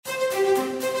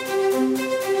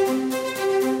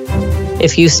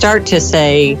If you start to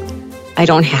say, I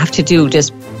don't have to do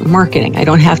just marketing, I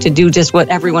don't have to do just what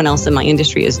everyone else in my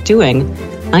industry is doing,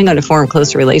 I'm going to form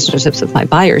closer relationships with my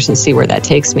buyers and see where that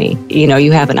takes me.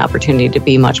 You have an opportunity to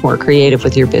be much more creative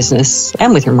with your business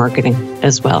and with your marketing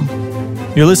as well.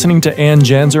 You're listening to Ann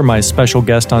Janzer, my special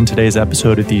guest on today's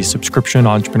episode of the Subscription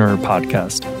Entrepreneur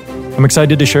Podcast. I'm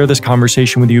excited to share this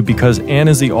conversation with you because Ann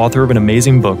is the author of an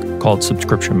amazing book called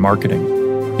Subscription Marketing.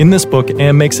 In this book,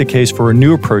 Ann makes a case for a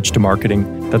new approach to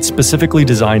marketing that's specifically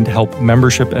designed to help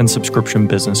membership and subscription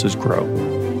businesses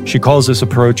grow. She calls this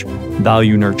approach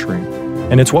value nurturing,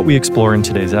 and it's what we explore in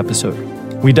today's episode.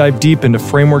 We dive deep into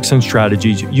frameworks and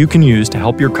strategies you can use to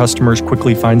help your customers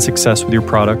quickly find success with your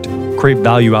product, create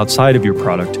value outside of your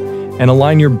product, and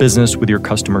align your business with your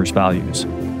customers' values.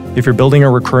 If you're building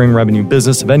a recurring revenue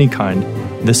business of any kind,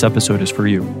 this episode is for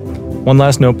you. One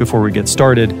last note before we get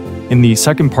started. In the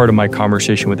second part of my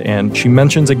conversation with Ann, she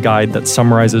mentions a guide that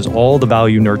summarizes all the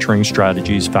value nurturing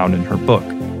strategies found in her book.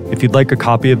 If you'd like a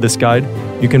copy of this guide,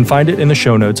 you can find it in the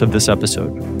show notes of this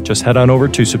episode. Just head on over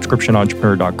to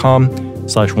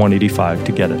subscriptionentrepreneur.com/185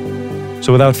 to get it.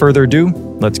 So without further ado,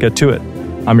 let's get to it.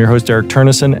 I'm your host, Eric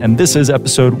Turnison, and this is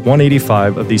episode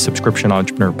 185 of the Subscription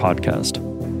Entrepreneur Podcast.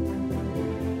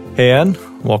 Hey, Ann,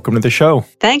 welcome to the show.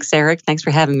 Thanks, Eric. Thanks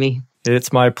for having me.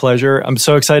 It's my pleasure. I'm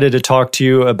so excited to talk to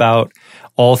you about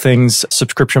all things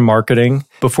subscription marketing.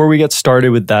 Before we get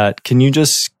started with that, can you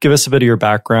just give us a bit of your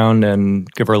background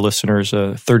and give our listeners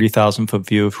a 30,000-foot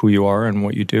view of who you are and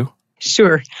what you do?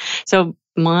 Sure. So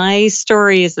my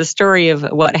story is the story of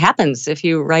what happens if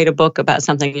you write a book about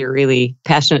something you're really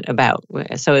passionate about.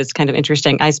 So it's kind of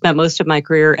interesting. I spent most of my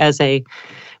career as a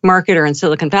marketer in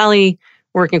Silicon Valley,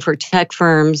 working for tech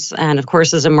firms, and of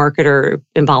course, as a marketer,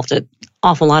 involved an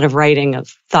awful lot of writing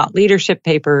of thought leadership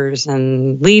papers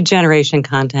and lead generation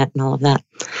content and all of that.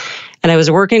 And I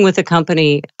was working with a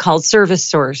company called Service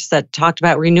Source that talked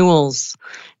about renewals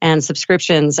and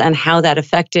subscriptions and how that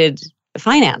affected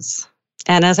finance.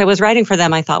 And as I was writing for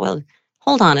them, I thought, well,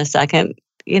 hold on a second.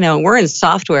 We're in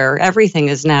software. Everything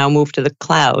is now moving to the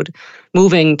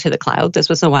cloud. This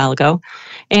was a while ago.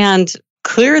 And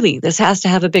clearly, this has to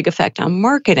have a big effect on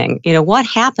marketing. What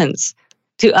happens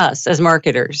to us as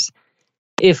marketers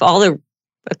if all the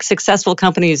successful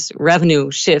companies' revenue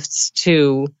shifts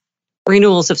to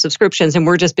renewals of subscriptions and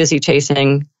we're just busy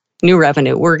chasing new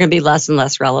revenue? We're going to be less and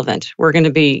less relevant. We're going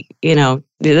to be,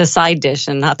 the side dish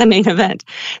and not the main event.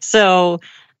 So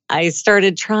I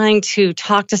started trying to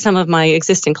talk to some of my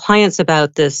existing clients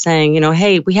about this, saying,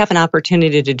 hey, we have an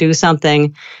opportunity to do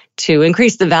something to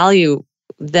increase the value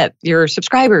that your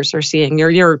subscribers are seeing,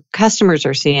 your customers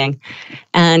are seeing.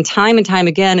 And time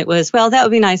again, it was, well, that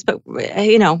would be nice, but,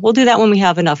 we'll do that when we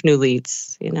have enough new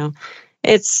leads.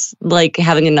 It's like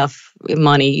having enough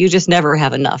money. You just never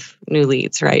have enough new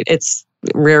leads, right? It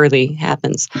rarely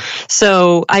happens.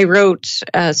 So I wrote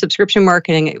Subscription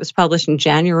Marketing. It was published in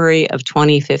January of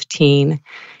 2015.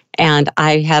 And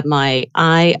I had my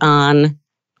eye on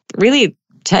really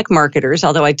tech marketers,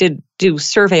 although I did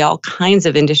survey all kinds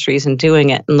of industries in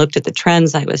doing it and looked at the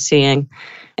trends I was seeing.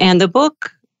 And the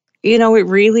book, it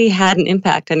really had an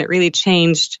impact and it really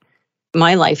changed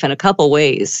my life in a couple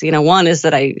ways. One is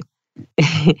that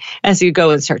as you go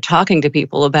and start talking to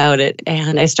people about it,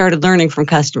 and I started learning from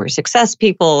customer success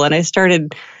people, and I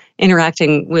started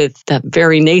interacting with the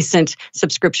very nascent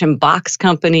subscription box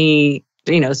company,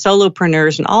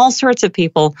 solopreneurs and all sorts of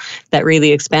people that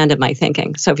really expanded my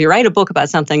thinking. So if you write a book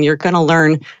about something, you're going to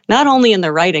learn not only in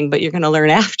the writing, but you're going to learn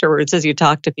afterwards as you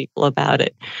talk to people about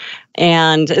it.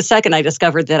 And second, I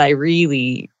discovered that I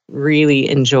really, really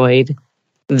enjoyed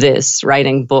this,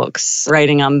 writing books,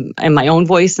 writing in my own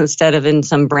voice instead of in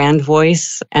some brand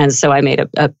voice. And so I made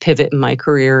a pivot in my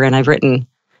career, and I've written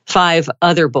 5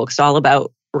 other books all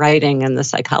about writing and the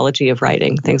psychology of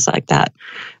writing, things like that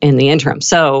in the interim.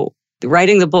 So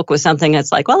writing the book was something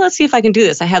that's like, well, let's see if I can do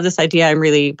this. I have this idea I'm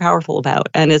really powerful about.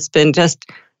 And it's been just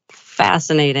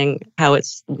fascinating how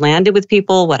it's landed with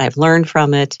people, what I've learned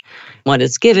from it, what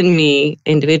it's given me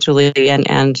individually,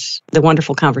 and the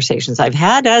wonderful conversations I've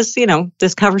had as,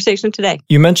 this conversation today.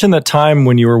 You mentioned that time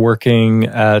when you were working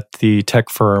at the tech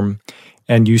firm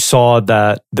and you saw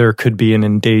that there could be an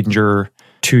endanger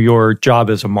to your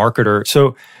job as a marketer.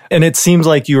 So, and it seems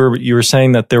like you were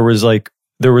saying that there was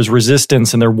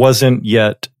resistance and there wasn't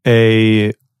yet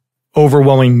a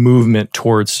overwhelming movement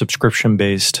towards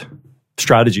subscription-based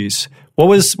strategies. What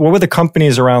were the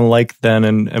companies around like then,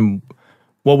 and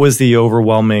what was the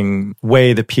overwhelming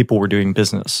way that people were doing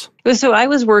business? So I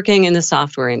was working in the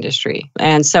software industry.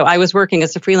 And so I was working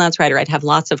as a freelance writer. I'd have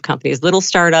lots of companies, little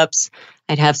startups.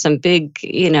 I'd have some big,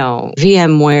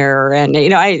 VMware and,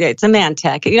 it's a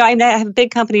Symantec. I have big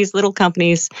companies, little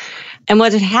companies. And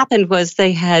what had happened was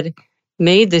they had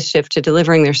made the shift to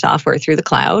delivering their software through the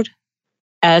cloud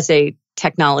as a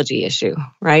technology issue,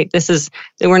 right?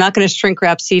 We're not going to shrink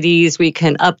wrap CDs. We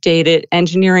can update it,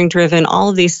 engineering driven, all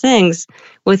of these things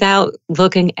without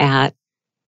looking at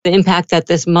the impact that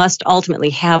this must ultimately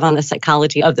have on the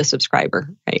psychology of the subscriber,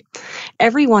 right?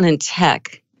 Everyone in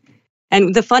tech.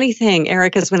 And the funny thing,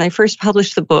 Eric, is when I first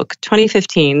published the book,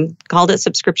 2015, called it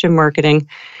Subscription Marketing,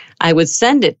 I would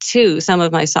send it to some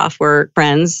of my software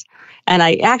friends. And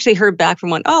I actually heard back from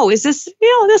one, is this,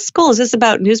 this school, is this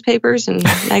about newspapers and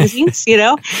magazines,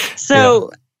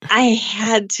 So I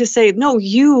had to say, no,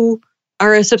 you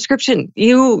are a subscription.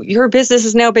 Your business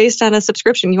is now based on a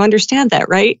subscription. You understand that,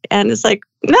 right? And it's like,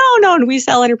 no, we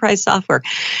sell enterprise software.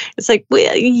 It's like,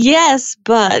 well, yes,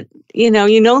 but, you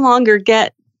no longer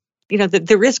get,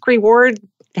 the risk reward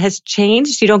has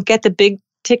changed. You don't get the big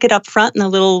ticket up front and the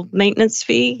little maintenance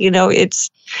fee.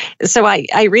 So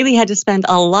I really had to spend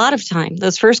a lot of time.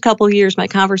 Those first couple of years, my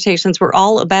conversations were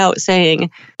all about saying,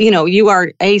 you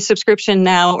are a subscription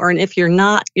now, or if you're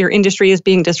not, your industry is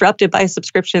being disrupted by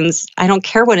subscriptions. I don't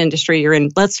care what industry you're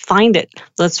in. Let's find it.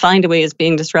 Let's find a way it's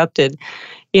being disrupted.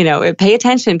 Pay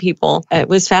attention, people. It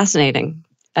was fascinating.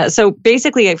 So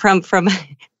basically from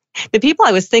the people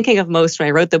I was thinking of most when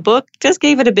I wrote the book just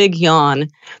gave it a big yawn.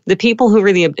 The people who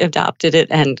really adopted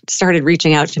it and started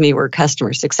reaching out to me were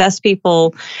customer success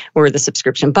people, were the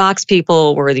subscription box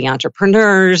people, were the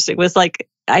entrepreneurs. It was like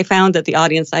I found that the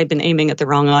audience, I'd been aiming at the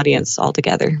wrong audience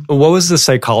altogether. What was the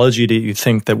psychology, do you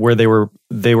think, that where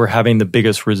they were having the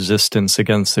biggest resistance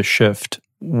against the shift?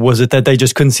 Was it that they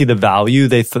just couldn't see the value?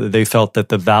 They felt that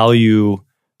the value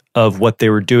of what they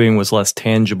were doing was less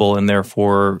tangible, and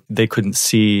therefore they couldn't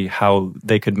see how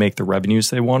they could make the revenues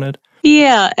they wanted?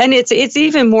 Yeah, and it's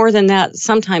even more than that.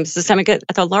 Sometimes systemic. At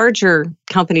the larger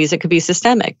companies, it could be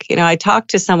systemic. I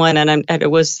talked to someone, and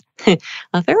it was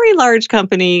a very large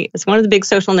company. It's one of the big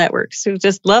social networks who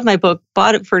just loved my book,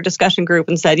 bought it for a discussion group,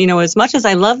 and said, as much as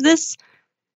I love this,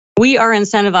 we are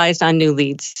incentivized on new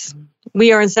leads.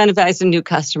 We are incentivized on new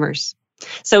customers.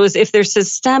 So if there's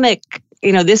systemic,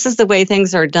 this is the way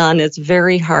things are done, it's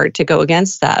very hard to go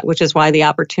against that, which is why the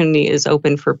opportunity is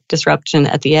open for disruption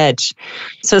at the edge.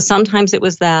 So sometimes it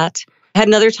was that. I had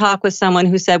another talk with someone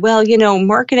who said, well,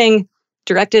 marketing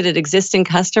directed at existing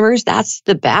customers, that's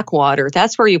the backwater.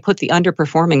 That's where you put the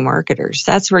underperforming marketers.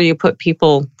 That's where you put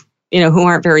people, who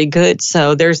aren't very good.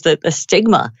 So there's the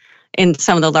stigma in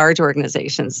some of the large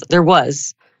organizations. There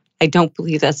was. I don't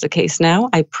believe that's the case now.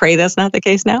 I pray that's not the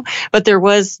case now. But there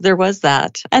was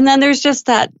that. And then there's just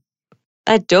that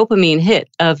dopamine hit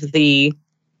of the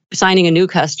signing a new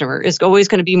customer is always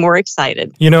going to be more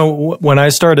excited. When I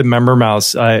started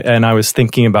MemberMouse and I was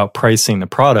thinking about pricing the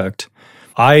product,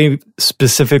 I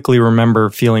specifically remember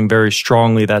feeling very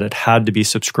strongly that it had to be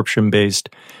subscription-based,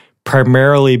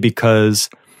 primarily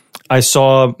because I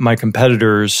saw my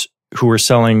competitors who were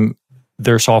selling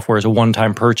their software as a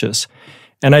one-time purchase.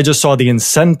 And I just saw the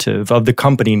incentive of the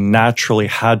company naturally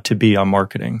had to be on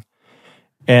marketing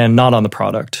and not on the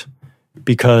product,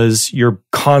 because you're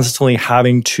constantly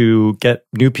having to get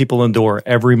new people in the door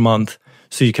every month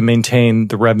so you can maintain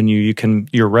the revenue.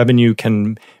 Your revenue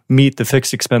can meet the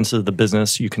fixed expenses of the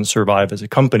business. You can survive as a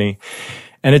company.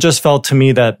 And it just felt to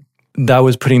me that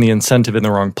was putting the incentive in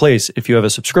the wrong place. If you have a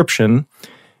subscription,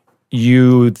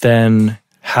 you then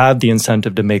have the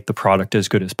incentive to make the product as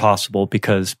good as possible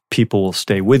because people will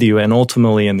stay with you. And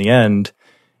ultimately, in the end,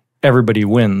 everybody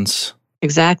wins.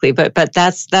 Exactly. But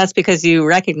that's because you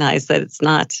recognize that it's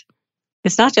not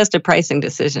just a pricing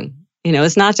decision.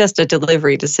 It's not just a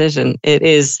delivery decision. It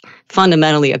is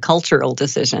fundamentally a cultural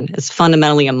decision. It's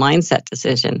fundamentally a mindset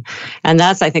decision. And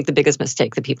that's, I think, the biggest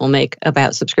mistake that people make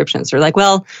about subscriptions. They're like,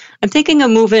 well, I'm thinking of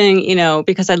moving,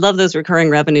 because I love those recurring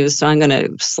revenues, so I'm going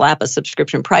to slap a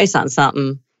subscription price on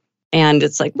something. And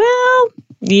it's like, well,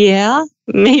 yeah,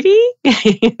 maybe.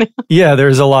 Yeah,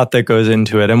 there's a lot that goes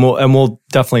into it, and we'll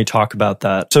definitely talk about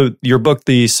that. So your book,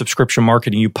 The Subscription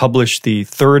Marketing, you published the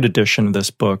third edition of this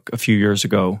book a few years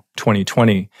ago,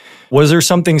 2020. Was there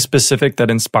something specific that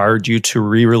inspired you to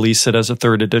re-release it as a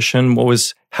third edition? What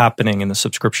was happening in the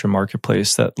subscription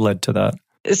marketplace that led to that?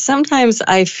 Sometimes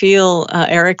I feel,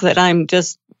 Eric, that I'm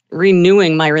just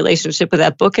renewing my relationship with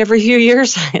that book every few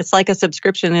years. It's like a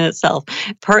subscription in itself,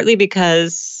 partly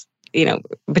because,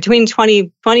 between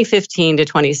 2015 to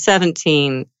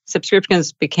 2017,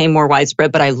 subscriptions became more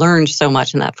widespread, but I learned so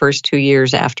much in that first 2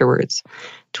 years afterwards.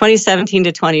 2017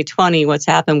 to 2020, what's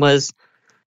happened was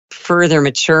further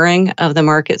maturing of the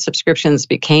market, subscriptions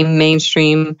became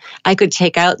mainstream. I could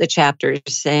take out the chapters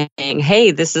saying,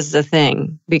 hey, this is the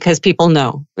thing, because people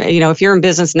know. If you're in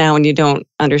business now and you don't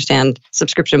understand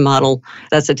subscription model,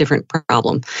 that's a different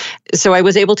problem. So I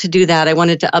was able to do that. I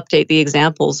wanted to update the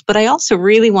examples, but I also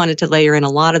really wanted to layer in a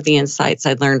lot of the insights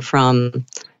I'd learned from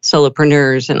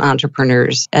solopreneurs and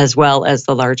entrepreneurs, as well as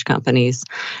the large companies.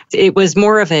 It was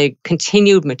more of a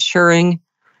continued maturing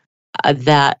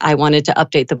that I wanted to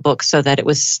update the book so that it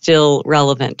was still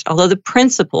relevant, although the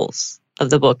principles of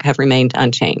the book have remained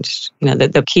unchanged.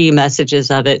 The key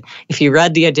messages of it, if you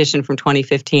read the edition from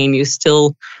 2015, you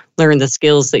still learn the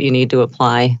skills that you need to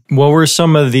apply. What were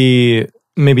some of the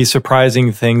maybe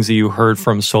surprising things that you heard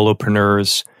from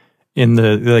solopreneurs in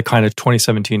the kind of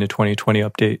 2017 to 2020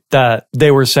 update that they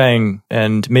were saying,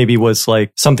 and maybe was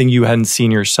like something you hadn't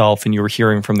seen yourself and you were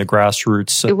hearing from the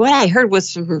grassroots? What I heard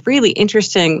was really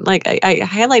interesting. Like I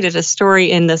highlighted a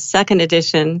story in the second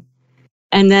edition,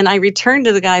 and then I returned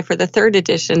to the guy for the third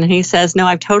edition, and he says, no,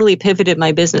 I've totally pivoted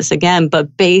my business again,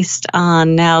 but based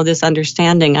on now this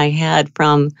understanding I had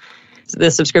from the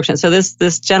subscription. So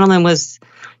this gentleman was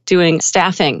doing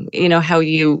staffing, how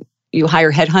you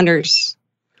hire headhunters.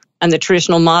 And the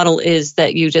traditional model is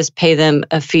that you just pay them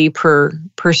a fee per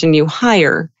person you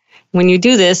hire. When you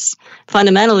do this,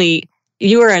 fundamentally,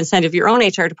 you are an incentive of your own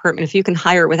HR department. If you can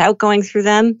hire without going through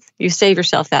them, you save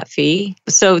yourself that fee.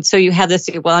 So you have this,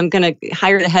 well, I'm going to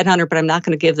hire the headhunter, but I'm not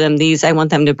going to give them these. I want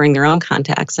them to bring their own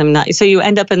contacts. So you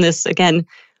end up in this, again,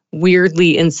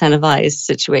 weirdly incentivized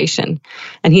situation.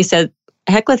 And he said,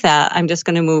 heck with that. I'm just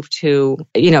going to move to,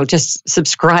 just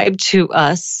subscribe to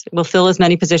us. We'll fill as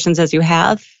many positions as you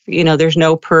have. There's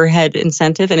no per head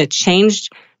incentive, and it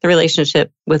changed the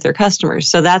relationship with their customers.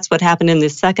 So that's what happened in the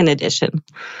second edition.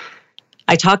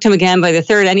 I talked to him again by the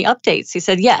third. Any updates? He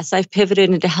said, yes, I've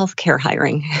pivoted into healthcare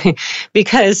hiring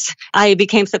because I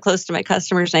became so close to my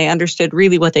customers and I understood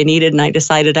really what they needed. And I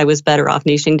decided I was better off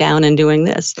niching down and doing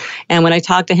this. And when I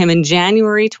talked to him in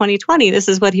January 2020, this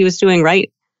is what he was doing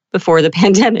right before the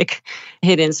pandemic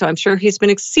hit in. So I'm sure he's been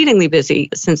exceedingly busy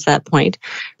since that point.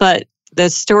 But the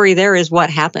story there is what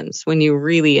happens when you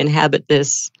really inhabit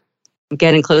this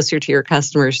getting closer to your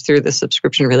customers through the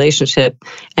subscription relationship,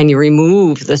 and you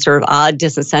remove the sort of odd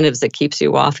disincentives that keeps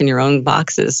you off in your own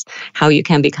boxes, how you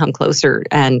can become closer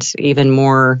and even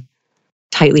more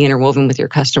tightly interwoven with your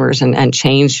customers and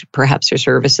change perhaps your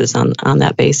services on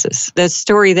that basis. The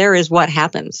story there is what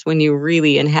happens when you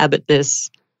really inhabit this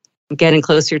getting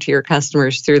closer to your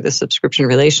customers through the subscription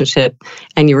relationship,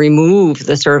 and you remove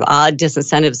the sort of odd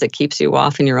disincentives that keeps you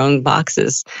off in your own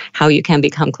boxes, how you can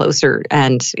become closer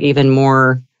and even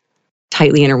more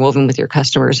tightly interwoven with your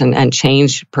customers and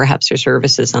change perhaps your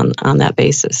services on that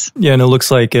basis. Yeah, and it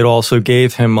looks like it also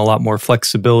gave him a lot more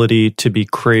flexibility to be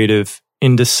creative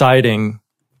in deciding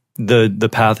the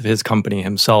path of his company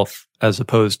himself, as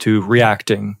opposed to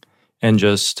reacting and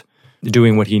just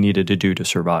doing what he needed to do to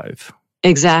survive.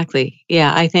 Exactly.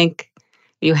 Yeah, I think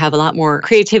you have a lot more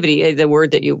creativity. The word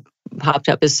that you popped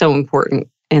up is so important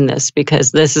in this,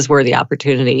 because this is where the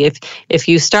opportunity, if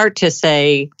you start to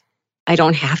say, I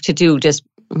don't have to do just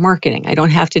marketing, I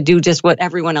don't have to do just what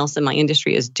everyone else in my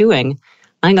industry is doing,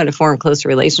 I'm going to form closer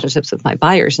relationships with my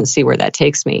buyers and see where that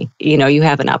takes me. You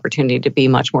have an opportunity to be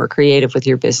much more creative with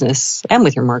your business and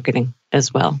with your marketing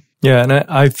as well. Yeah, and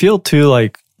I feel too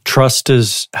like trust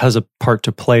has a part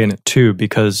to play in it too,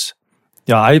 because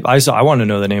I want to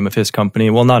know the name of his company.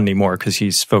 Well, not anymore because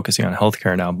he's focusing on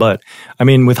healthcare now. But I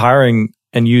mean, with hiring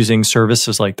and using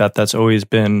services like that, that's always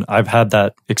been, I've had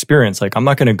that experience. Like, I'm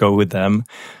not going to go with them.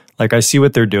 Like, I see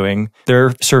what they're doing.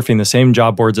 They're surfing the same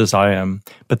job boards as I am,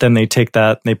 but then they take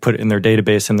that and they put it in their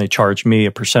database and they charge me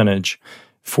a percentage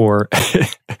for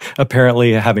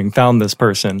apparently having found this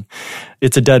person.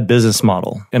 It's a dead business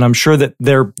model. And I'm sure that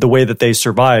the way that they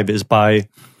survive is by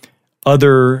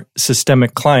other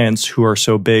systemic clients who are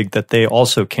so big that they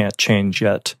also can't change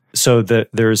yet. So that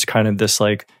there's kind of this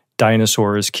like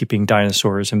dinosaurs keeping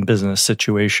dinosaurs in business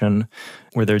situation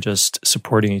where they're just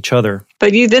supporting each other.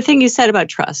 But the thing you said about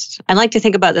trust, I like to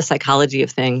think about the psychology of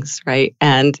things, right?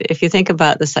 And if you think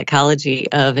about the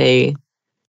psychology of a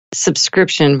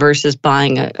subscription versus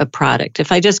buying a product,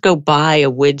 if I just go buy a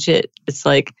widget, it's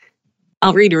like,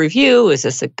 I'll read a review. Is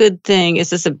this a good thing? Is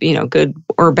this a good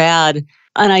or bad?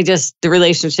 And the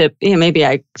relationship, maybe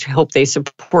I hope they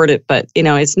support it, but,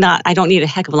 it's not, I don't need a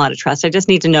heck of a lot of trust. I just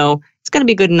need to know it's going to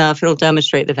be good enough. It'll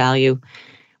demonstrate the value.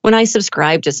 When I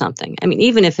subscribe to something, I mean,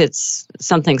 even if it's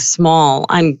something small,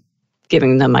 I'm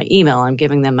giving them my email. I'm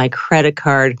giving them my credit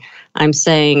card. I'm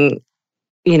saying,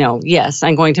 yes,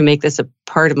 I'm going to make this a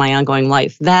part of my ongoing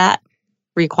life. That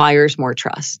requires more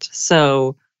trust.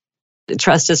 So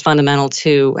trust is fundamental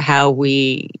to how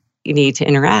we need to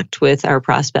interact with our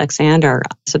prospects and our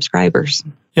subscribers.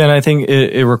 Yeah, and I think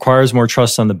it requires more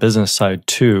trust on the business side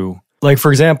too. Like,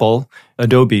 for example,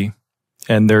 Adobe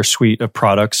and their suite of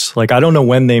products. Like, I don't know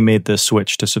when they made this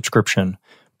switch to subscription,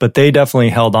 but they definitely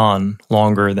held on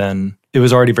longer than it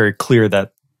was already very clear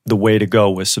that the way to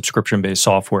go was subscription-based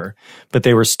software. But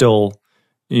they were still,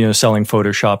 selling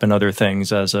Photoshop and other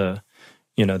things as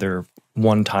their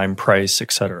one-time price,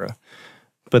 et cetera.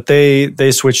 But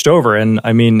they switched over. And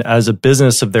I mean, as a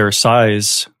business of their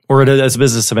size, or as a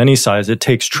business of any size, it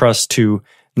takes trust to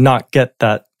not get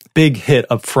that big hit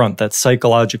up front that's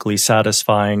psychologically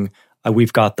satisfying.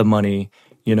 We've got the money,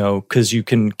 because you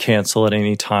can cancel at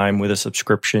any time with a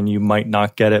subscription. You might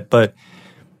not get it. But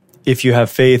if you have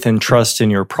faith and trust in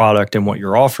your product and what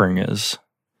your offering is,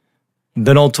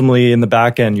 then ultimately in the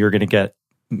back end, you're going to get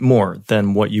more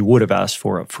than what you would have asked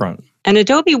for up front. And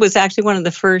Adobe was actually one of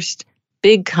the first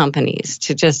big companies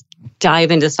to just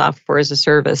dive into software as a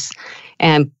service.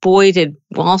 And boy, did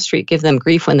Wall Street give them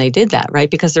grief when they did that, right?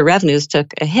 Because their revenues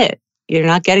took a hit. You're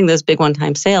not getting those big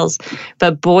one-time sales.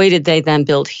 But boy, did they then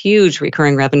build huge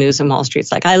recurring revenues, and Wall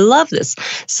Street's like, I love this.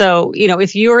 So,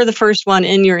 if you're the first one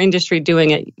in your industry doing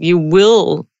it, you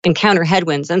will encounter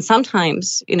headwinds. And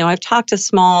sometimes, I've talked to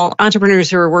small entrepreneurs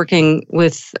who are working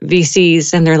with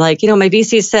VCs, and they're like, my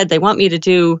VCs said they want me to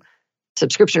do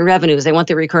subscription revenues. They want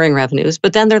the recurring revenues.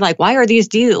 But then they're like, why are these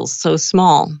deals so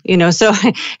small? So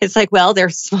it's like, well, they're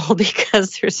small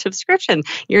because they're subscription.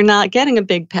 You're not getting a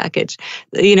big package.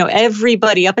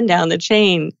 Everybody up and down the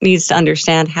chain needs to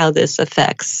understand how this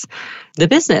affects the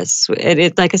business.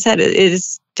 It like I said, it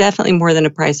is definitely more than a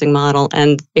pricing model.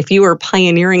 And if you are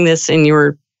pioneering this in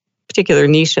your particular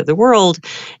niche of the world,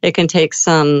 it can take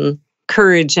some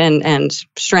courage and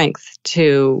strength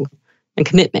and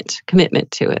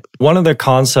commitment to it. One of the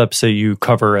concepts that you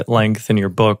cover at length in your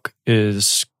book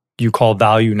is you call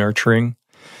value nurturing.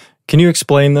 Can you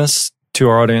explain this to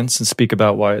our audience and speak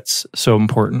about why it's so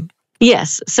important?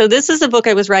 Yes. So this is a book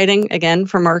I was writing, again,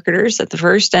 for marketers at the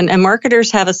first. And marketers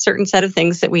have a certain set of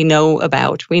things that we know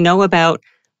about. We know about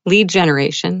lead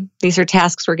generation. These are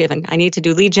tasks we're given. I need to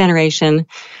do lead generation.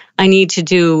 I need to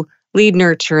do lead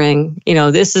nurturing,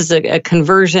 this is a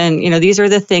conversion, these are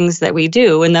the things that we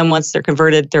do. And then once they're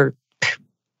converted,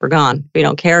 we're gone. We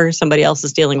don't care. Somebody else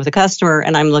is dealing with a customer,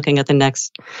 and I'm looking at the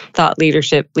next thought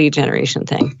leadership, lead generation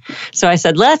thing. So I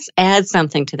said, let's add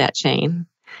something to that chain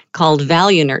called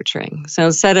value nurturing. So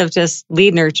instead of just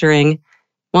lead nurturing,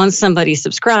 once somebody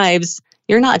subscribes,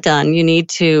 you're not done. You need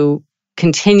to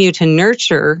continue to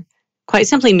nurture, quite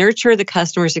simply nurture the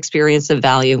customer's experience of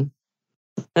value.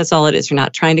 That's all it is. You're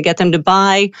not trying to get them to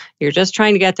buy. You're just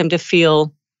trying to get them to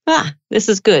feel, this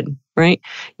is good, right?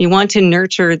 You want to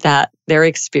nurture their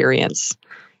experience.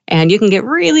 And you can get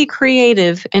really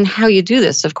creative in how you do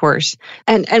this, of course.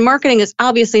 And marketing is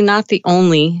obviously not the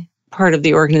only part of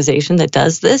the organization that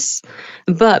does this,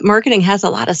 but marketing has a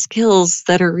lot of skills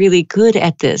that are really good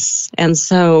at this. And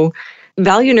so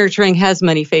value nurturing has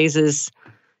many phases.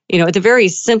 At the very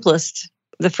simplest,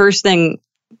 the first thing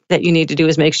that you need to do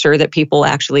is make sure that people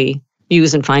actually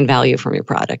use and find value from your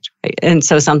product. Right? And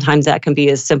so sometimes that can be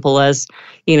as simple as,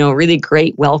 a really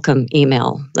great welcome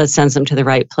email that sends them to the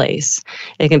right place.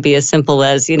 It can be as simple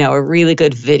as, a really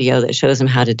good video that shows them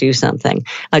how to do something.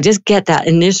 Just get that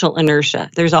initial inertia.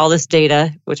 There's all this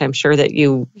data, which I'm sure that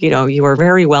you are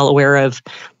very well aware of,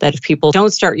 that if people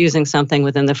don't start using something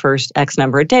within the first X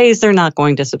number of days, they're not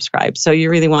going to subscribe. So you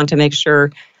really want to make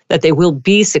sure that they will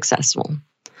be successful.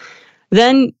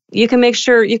 Then you can make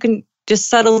sure you can just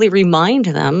subtly remind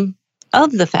them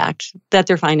of the fact that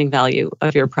they're finding value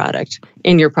of your product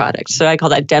in your product. So I call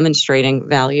that demonstrating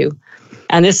value.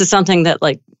 And this is something that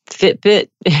like Fitbit,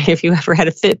 if you ever had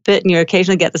a Fitbit and you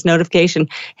occasionally get this notification,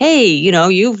 hey,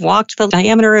 you've walked the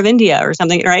diameter of India or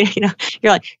something, right?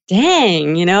 You're like,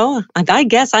 dang, I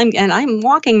guess I'm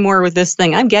walking more with this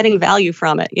thing. I'm getting value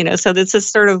from it, So it's this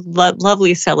sort of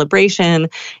lovely celebration.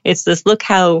 It's this, look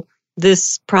how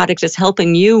this product is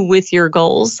helping you with your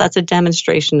goals. That's a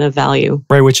demonstration of value.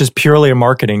 Right, which is purely a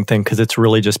marketing thing because it's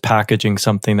really just packaging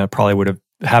something that probably would have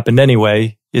happened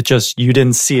anyway. It just, you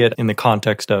didn't see it in the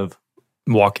context of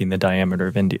walking the diameter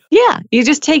of India. Yeah, you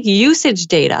just take usage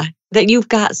data that you've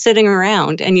got sitting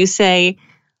around and you say,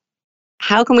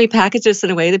 how can we package this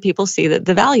in a way that people see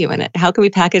the value in it? How can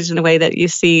we package it in a way that you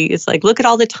see, it's like, look at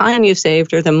all the time you've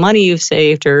saved or the money you've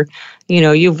saved or,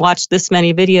 you've watched this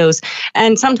many videos.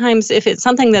 And sometimes if it's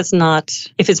something that's not,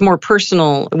 if it's more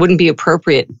personal, it wouldn't be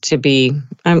appropriate to be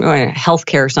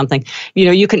healthcare or something.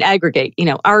 You can aggregate,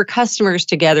 our customers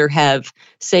together have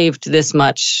saved this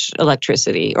much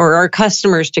electricity, or our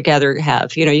customers together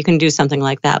have, you can do something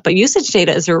like that. But usage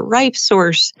data is a ripe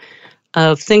source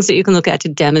of things that you can look at to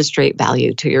demonstrate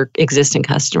value to your existing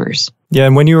customers. Yeah,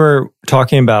 and when you were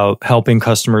talking about helping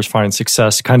customers find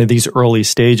success, kind of these early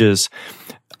stages,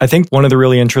 I think one of the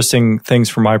really interesting things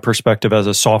from my perspective as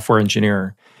a software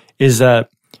engineer is that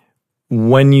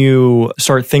when you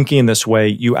start thinking in this way,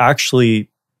 you actually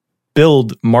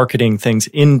build marketing things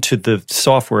into the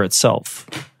software itself.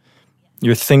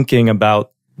 You're thinking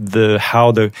about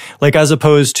as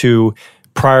opposed to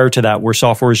prior to that, where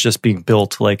software is just being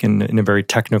built like in a very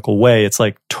technical way, it's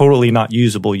like totally not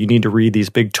usable. You need to read these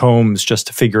big tomes just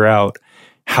to figure out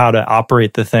how to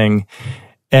operate the thing.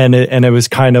 And it was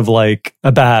kind of like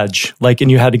a badge, and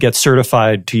you had to get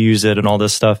certified to use it and all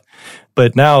this stuff.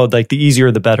 But now, the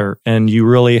easier the better. And you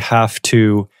really have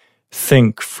to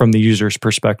think from the user's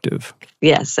perspective.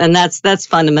 Yes, and that's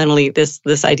fundamentally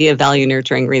this idea of value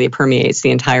nurturing really permeates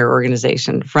the entire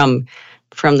organization from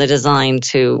the design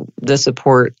to the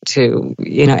support to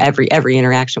every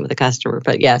interaction with the customer.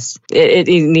 But yes, it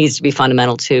needs to be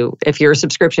fundamental too. If you're a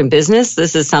subscription business,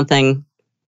 this is something,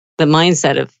 the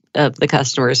mindset of the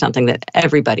customer is something that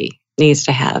everybody needs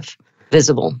to have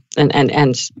visible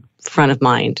and front of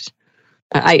mind.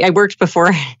 I worked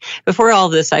before all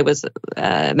this. I was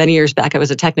many years back. I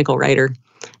was a technical writer,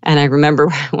 and I remember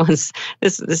once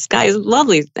this guy is a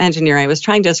lovely engineer. I was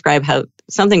trying to describe how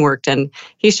something worked, and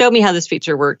he showed me how this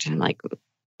feature worked. And I'm like,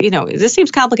 this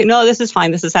seems complicated. No, this is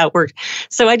fine. This is how it worked.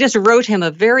 So I just wrote him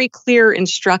a very clear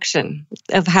instruction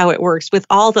of how it works with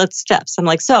all the steps. I'm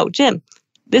like, so Jim,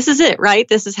 this is it, right?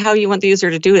 This is how you want the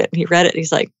user to do it. And he read it. And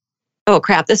he's like, oh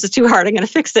crap, this is too hard. I'm going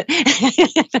to fix it.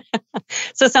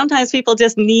 So sometimes people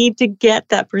just need to get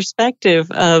that perspective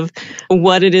of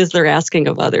what it is they're asking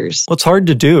of others. Well, it's hard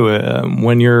to do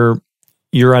when you're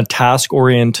a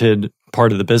task-oriented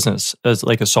part of the business. As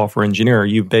like a software engineer,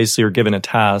 you basically are given a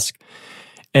task.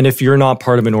 And if you're not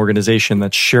part of an organization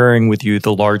that's sharing with you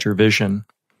the larger vision,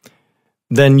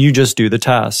 then you just do the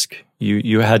task.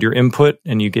 You had your input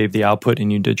and you gave the output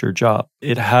and you did your job.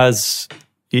 It has...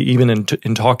 Even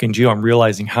in talking to you, I'm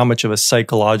realizing how much of a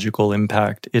psychological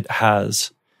impact it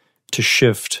has to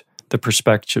shift the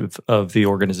perspective of the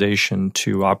organization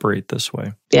to operate this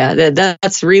way. Yeah,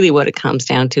 that's really what it comes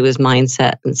down to is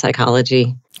mindset and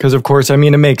psychology. Because of course, it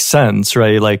makes sense,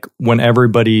 right? Like when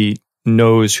everybody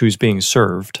knows who's being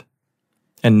served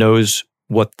and knows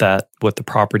what the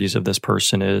properties of this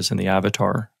person is and the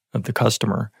avatar of the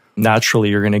customer, naturally,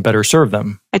 you're going to better serve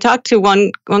them. I talked to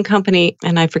one company,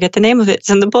 and I forget the name of it. It's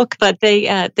in the book, but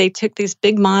they took these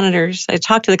big monitors. I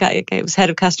talked to the guy who was head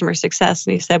of customer success,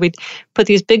 and he said we'd put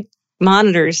these big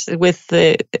monitors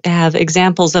have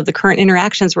examples of the current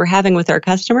interactions we're having with our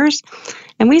customers,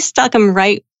 and we stuck them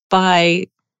right by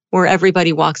where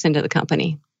everybody walks into the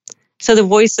company. So the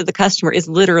voice of the customer is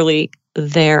literally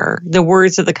there. The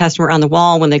words of the customer on the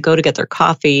wall when they go to get their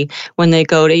coffee, when they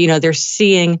go to, they're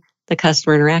seeing the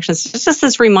customer interactions. It's just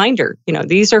this reminder,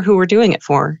 these are who we're doing it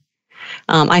for.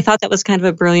 I thought that was kind of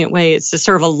a brilliant way. It's just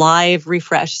sort of a live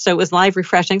refresh. So it was live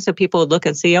refreshing. So people would look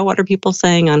and see, what are people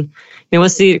saying on,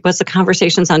 what's the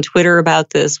conversations on Twitter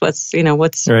about this? What's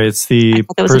right. It's the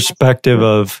perspective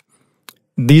of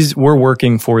these, we're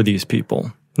working for these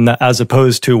people. As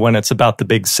opposed to when it's about the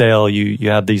big sale, you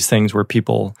have these things where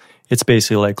people, it's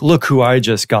basically like, look who I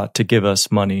just got to give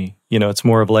us money. It's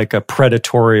more of like a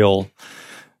predatorial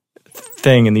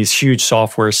thing in these huge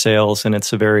software sales, and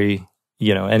it's a very,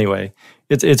 anyway,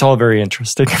 it's all very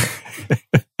interesting.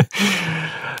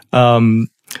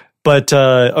 But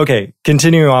okay,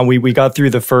 continuing on, we got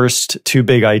through the first two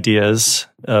big ideas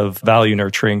of value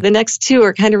nurturing. The next two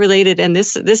are kind of related, and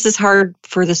this is hard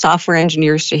for the software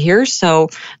engineers to hear. So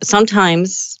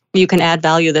sometimes you can add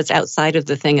value that's outside of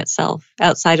the thing itself,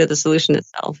 outside of the solution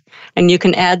itself, and you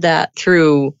can add that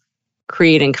through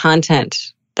creating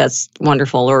content that's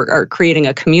wonderful, or creating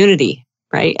a community,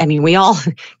 right? We all,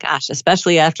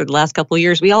 especially after the last couple of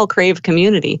years, we all crave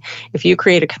community. If you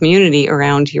create a community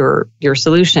around your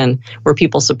solution where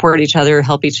people support each other,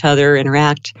 help each other,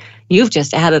 interact, you've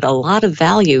just added a lot of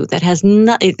value that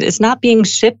it's not being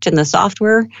shipped in the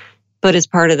software, but is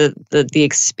part of the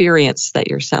experience that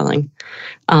you're selling.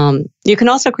 You can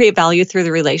also create value through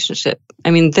the relationship.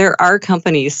 There are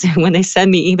companies, when they send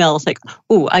me emails, like,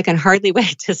 I can hardly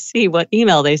wait to see what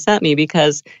email they sent me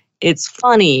because it's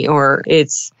funny or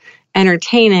it's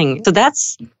entertaining. So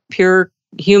that's pure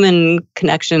human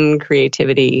connection,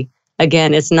 creativity.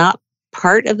 Again, it's not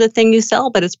part of the thing you sell,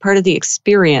 but it's part of the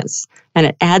experience. And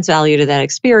it adds value to that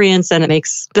experience and it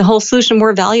makes the whole solution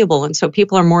more valuable. And so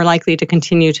people are more likely to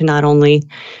continue to not only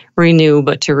renew,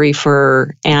 but to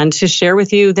refer and to share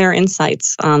with you their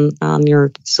insights on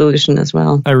your solution as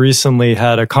well. I recently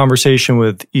had a conversation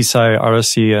with Isai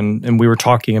Arasi, and we were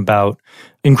talking about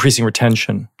increasing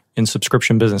retention in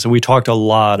subscription business. And we talked a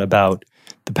lot about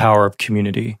the power of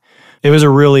community. It was a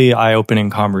really eye-opening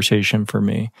conversation for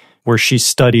me, where she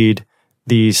studied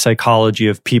the psychology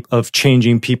of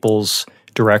changing people's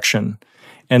direction.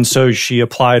 And so she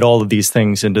applied all of these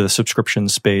things into the subscription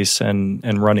space and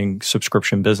running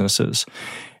subscription businesses.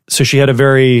 So she had a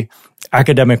very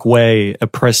academic way, a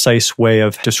precise way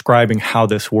of describing how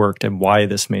this worked and why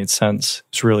this made sense.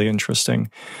 It's really interesting.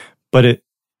 But it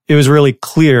was really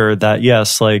clear that,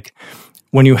 yes, like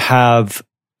when you have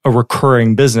a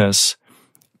recurring business,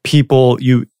 people,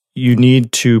 you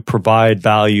need to provide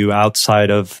value outside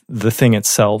of the thing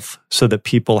itself so that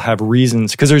people have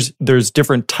reasons, because there's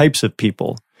different types of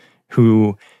people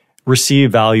who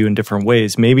receive value in different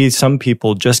ways. Maybe some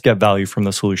people just get value from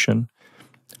the solution,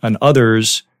 and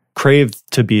others crave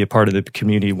to be a part of the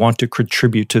community, want to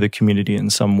contribute to the community in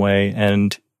some way,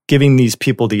 and giving these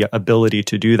people the ability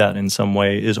to do that in some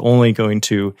way is only going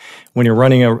to, when you're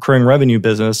running a recurring revenue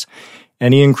business,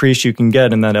 any increase you can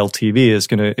get in that LTV is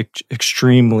going to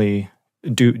extremely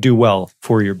do well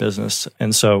for your business.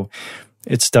 And so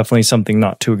it's definitely something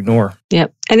not to ignore.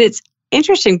 Yep. And it's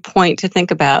interesting point to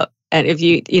think about. And if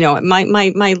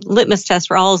my litmus test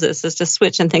for all of this is to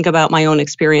switch and think about my own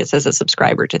experience as a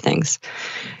subscriber to things.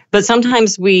 But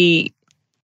sometimes we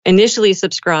initially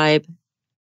subscribe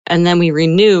and then we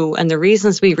renew, and the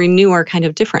reasons we renew are kind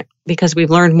of different because we've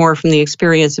learned more from the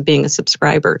experience of being a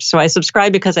subscriber. So I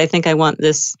subscribe because I think I want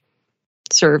this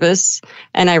service,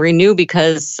 and I renew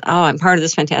because, I'm part of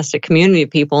this fantastic community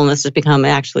of people, and this has become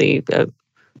actually a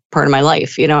part of my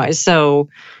life, So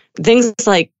things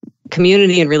like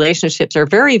community and relationships are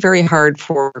very, very hard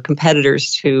for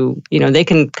competitors to, they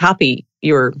can copy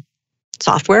your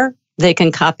software. They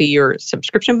can copy your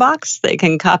subscription box. They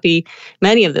can copy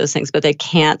many of those things, but they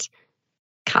can't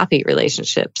copy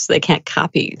relationships. They can't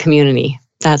copy community.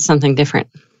 That's something different.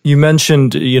 You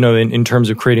mentioned, in terms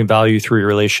of creating value through your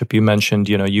relationship, you mentioned,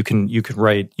 you can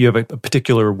write, you have a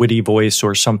particular witty voice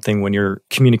or something when you're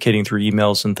communicating through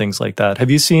emails and things like that. Have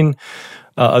you seen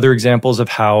other examples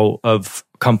of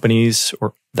companies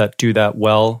that do that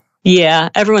well? Yeah,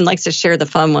 everyone likes to share the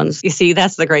fun ones. You see,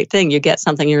 that's the great thing. You get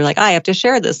something, you're like, I have to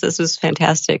share this. This was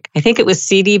fantastic. I think it was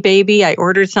CD Baby. I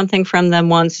ordered something from them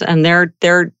once, and their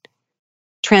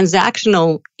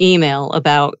transactional email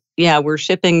about, we're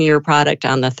shipping your product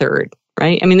on the 3rd,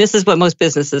 right? I mean, this is what most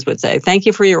businesses would say. Thank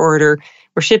you for your order.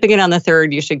 We're shipping it on the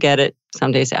 3rd. You should get it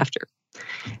some days after.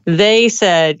 They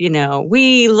said,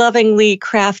 we lovingly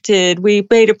crafted, we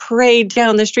made a parade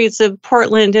down the streets of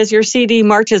Portland as your CD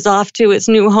marches off to its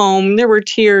new home. There were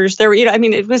tears. There were,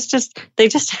 it was just, they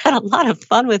just had a lot of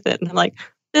fun with it. And I'm like,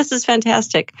 this is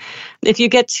fantastic. If you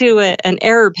get to an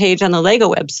error page on the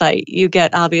Lego website, you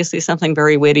get obviously something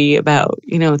very witty about,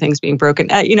 things being broken.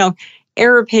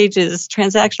 Error pages,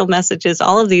 transactional messages,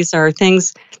 all of these are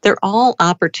things, they're all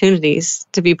opportunities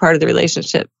to be part of the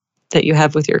relationship that you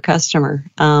have with your customer.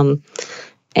 And,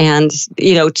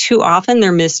 too often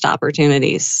they're missed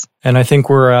opportunities. And I think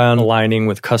we're on aligning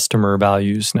with customer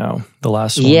values now, the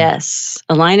last one. Yes,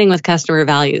 aligning with customer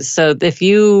values. So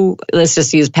let's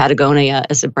just use Patagonia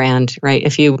as a brand, right?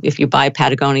 If you buy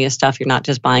Patagonia stuff, you're not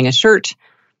just buying a shirt,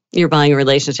 you're buying a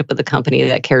relationship with a company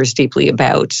that cares deeply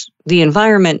about the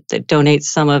environment, that donates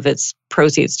some of its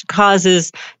proceeds to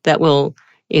causes, that will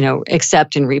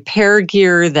accept and repair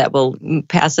gear, that will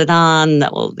pass it on,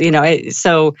 that will,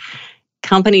 so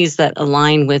companies that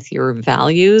align with your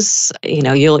values,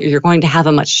 you're going to have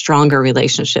a much stronger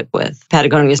relationship with.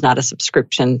 Patagonia is not a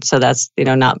subscription, so that's,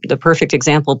 not the perfect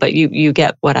example, but you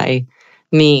get what I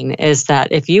mean, is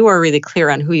that if you are really clear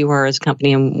on who you are as a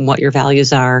company and what your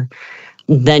values are,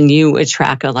 then you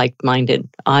attract a like-minded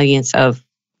audience of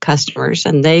customers,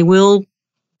 and they will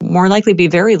more likely be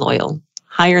very loyal,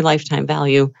 higher lifetime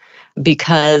value,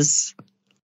 because,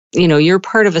 you're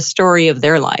part of a story of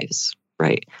their lives,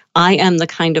 right? I am the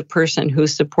kind of person who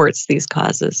supports these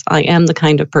causes. I am the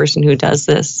kind of person who does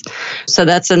this. So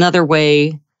that's another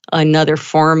way, another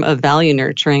form of value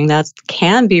nurturing that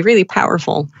can be really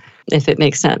powerful if it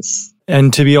makes sense.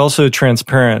 And to be also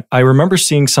transparent, I remember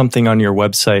seeing something on your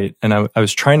website, and I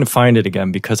was trying to find it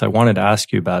again because I wanted to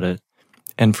ask you about it.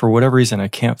 And for whatever reason, I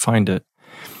can't find it.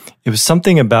 It was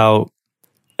something about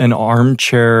an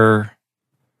armchair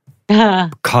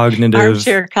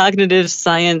cognitive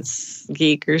science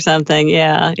geek or something.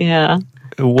 Yeah.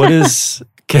 What is...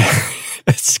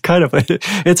 It's kind of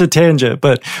it's a tangent,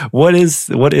 but what is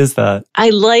that? I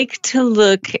like to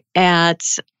look at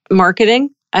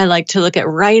marketing. I like to look at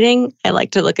writing. I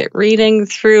like to look at reading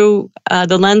through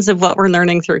the lens of what we're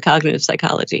learning through cognitive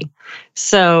psychology.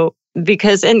 So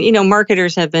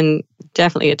marketers have been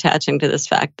definitely attaching to this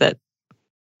fact that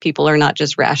people are not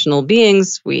just rational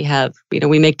beings. We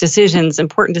make decisions,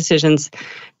 important decisions,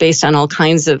 based on all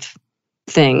kinds of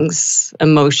things,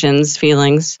 emotions,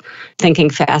 feelings. Thinking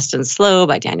Fast and Slow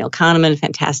by Daniel Kahneman,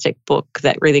 fantastic book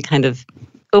that really kind of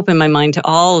opened my mind to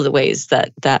all of the ways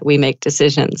that we make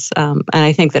decisions. And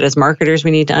I think that as marketers,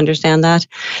 we need to understand that.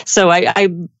 So I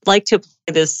like to apply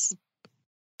this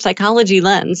psychology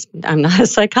lens. I'm not a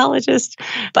psychologist,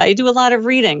 but I do a lot of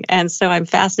reading. And so I'm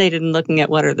fascinated in looking at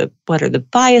what are the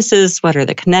biases, what are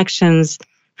the connections,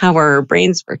 how are our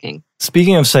brains working.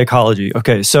 Speaking of psychology,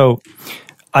 okay, so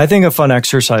I think a fun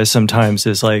exercise sometimes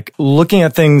is like looking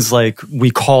at things like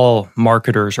we call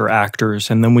marketers or actors,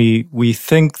 and then we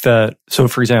think that, so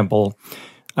for example,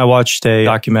 I watched a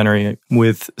documentary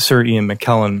with Sir Ian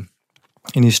McKellen,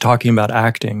 and he's talking about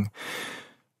acting,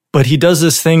 but he does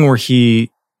this thing where he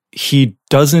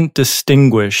doesn't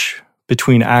distinguish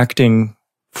between acting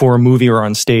for a movie or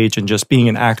on stage and just being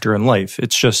an actor in life.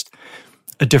 It's just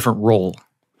a different role.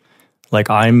 Like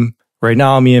right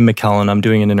now I'm Ian McKellen, I'm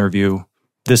doing an interview.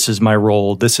 This is my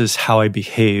role. This is how I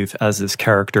behave as this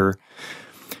character.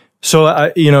 So,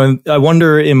 I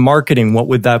wonder in marketing, what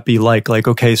would that be like? Like,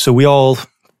 okay, so we all,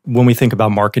 when we think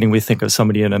about marketing, we think of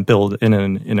somebody in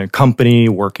a company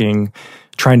working,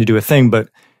 trying to do a thing. But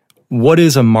what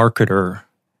is a marketer?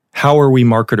 How are we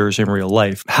marketers in real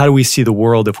life? How do we see the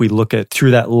world if we look at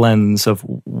through that lens of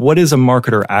what is a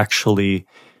marketer actually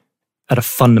at a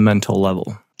fundamental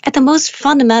level? At the most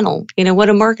fundamental, what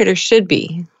a marketer should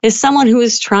be is someone who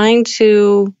is trying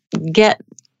to get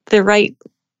the right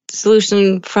solution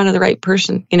in front of the right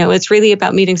person. It's really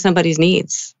about meeting somebody's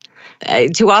needs.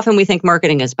 Too often we think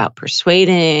marketing is about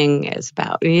persuading, it's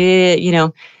about,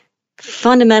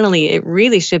 fundamentally, it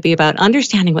really should be about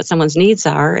understanding what someone's needs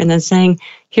are and then saying,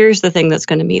 here's the thing that's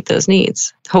going to meet those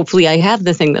needs. Hopefully I have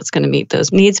the thing that's going to meet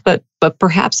those needs, but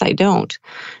perhaps I don't.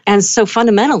 And so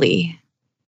fundamentally,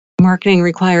 marketing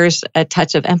requires a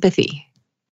touch of empathy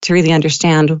to really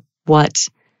understand what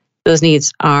those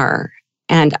needs are.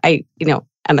 And I'm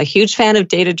a huge fan of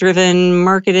data-driven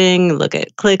marketing, look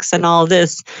at clicks and all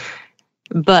this,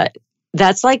 but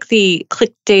that's like the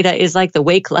click data is like the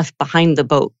wake left behind the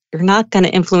boat. You're not going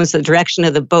to influence the direction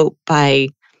of the boat by,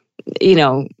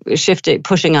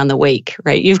 pushing on the wake,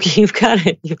 right? You've got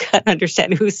to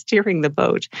understand who's steering the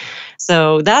boat.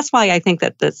 So that's why I think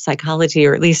that the psychology,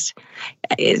 or at least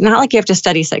it's not like you have to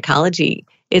study psychology.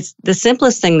 It's the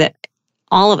simplest thing that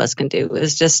all of us can do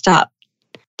is just stop,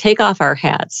 take off our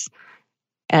hats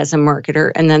as a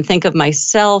marketer, and then think of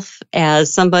myself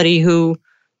as somebody who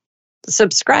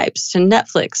subscribes to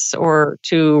Netflix or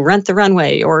to Rent the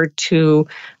Runway or to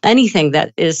anything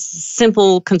that is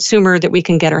simple consumer that we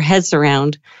can get our heads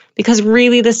around, because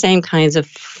really the same kinds of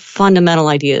fundamental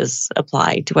ideas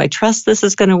apply. Do I trust this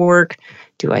is going to work?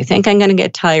 Do I think I'm going to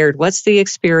get tired? What's the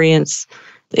experience?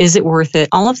 Is it worth it?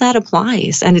 All of that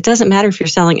applies. And it doesn't matter if you're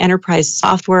selling enterprise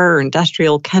software or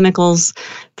industrial chemicals.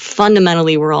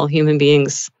 Fundamentally, we're all human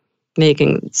beings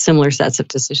making similar sets of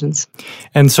decisions.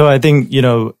 And so I think,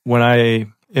 when I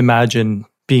imagine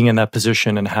being in that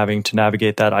position and having to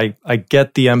navigate that, I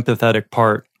get the empathetic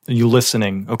part, you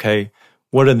listening, okay,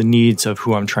 what are the needs of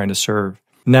who I'm trying to serve?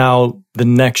 Now, the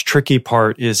next tricky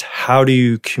part is how do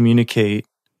you communicate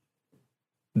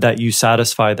that you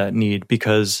satisfy that need?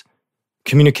 Because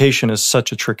communication is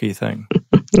such a tricky thing.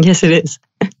 Yes, it is.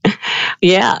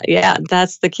 Yeah,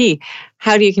 that's the key.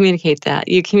 How do you communicate that?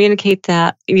 You communicate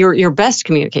that your best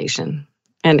communication.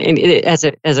 And as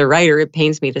a writer, it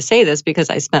pains me to say this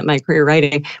because I spent my career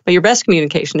writing, but your best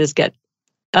communication is get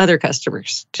other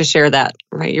customers to share that,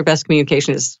 right? Your best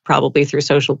communication is probably through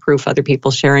social proof, other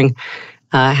people sharing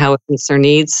how it meets their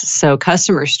needs. So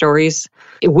customer stories,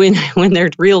 when they're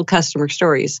real customer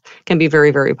stories, can be very,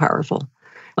 very powerful.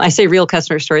 I say real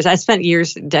customer stories. I spent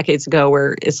decades ago,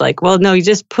 where it's like, well, no, you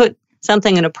just put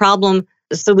something in a problem,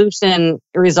 solution,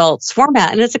 results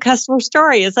format, and it's a customer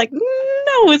story. It's like,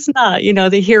 no, it's not.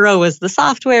 The hero is the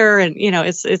software, and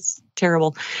it's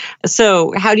terrible.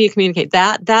 So how do you communicate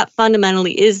that? That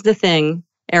fundamentally is the thing,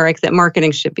 Eric, that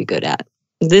marketing should be good at.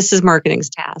 This is marketing's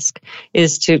task,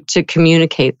 is to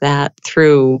communicate that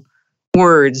through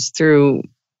words, through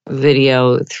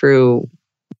video, through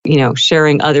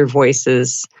sharing other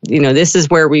voices. This is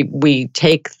where we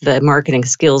take the marketing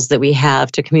skills that we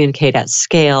have to communicate at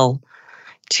scale,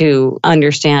 to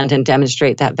understand and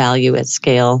demonstrate that value at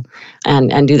scale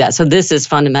and do that. So this is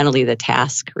fundamentally the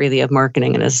task really of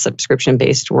marketing in a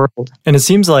subscription-based world. And it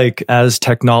seems like as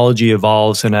technology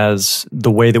evolves and as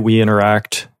the way that we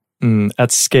interact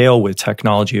at scale with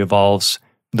technology evolves,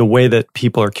 the way that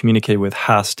people are communicated with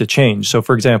has to change. So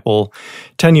for example,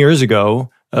 10 years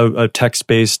ago, a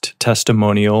text-based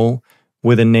testimonial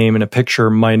with a name and a picture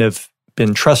might have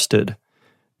been trusted.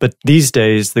 But these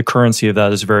days, the currency of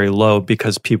that is very low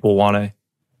because people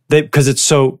because it's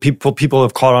so, people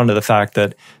have caught on to the fact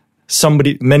that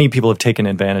many people have taken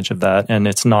advantage of that and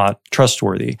it's not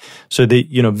trustworthy. So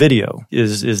video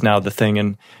is now the thing.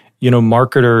 And,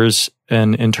 marketers,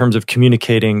 and in terms of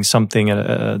communicating something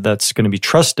that's going to be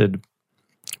trusted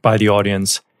by the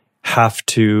audience, have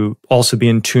to also be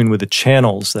in tune with the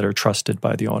channels that are trusted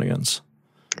by the audience.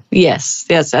 Yes,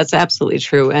 that's absolutely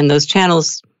true. And those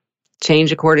channels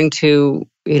change according to,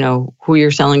 who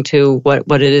you're selling to, what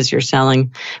it is you're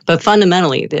selling. But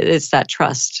fundamentally, it's that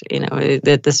trust,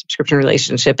 that the subscription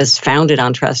relationship is founded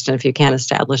on trust. And if you can't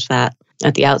establish that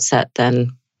at the outset,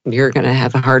 then you're going to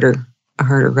have a harder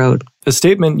road. A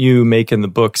statement you make in the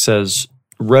book says,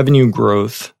 revenue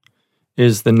growth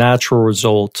is the natural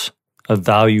result of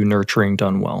value nurturing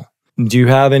done well. Do you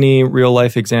have any real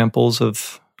life examples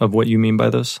of what you mean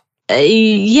by this?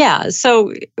 Yeah.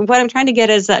 So what I'm trying to get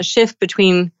is that shift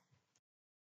between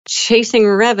chasing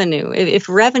revenue. If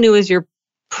revenue is your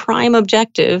prime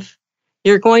objective,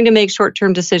 you're going to make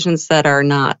short-term decisions that are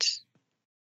not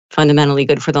fundamentally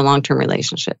good for the long-term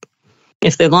relationship.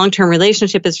 If the long-term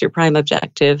relationship is your prime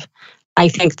objective, I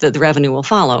think that the revenue will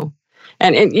follow.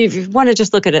 And if you want to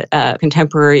just look at a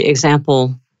contemporary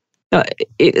example,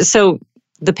 so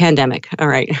the pandemic, all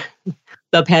right.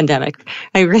 The pandemic.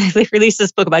 I released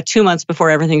this book about 2 months before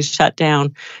everything shut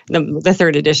down. The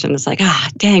third edition. It's like,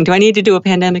 dang, do I need to do a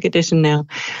pandemic edition now?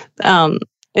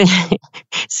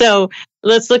 So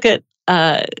let's look at,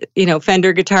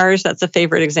 Fender guitars. That's a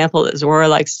favorite example that Zuora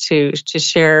likes to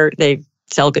share. They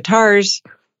sell guitars.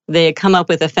 They come up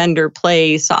with a Fender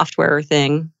Play software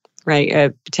thing,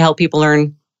 right, to help people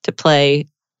learn to play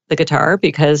the guitar,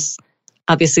 because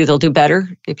obviously they'll do better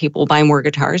if people buy more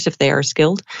guitars if they are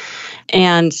skilled.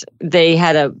 And they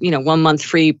had a 1 month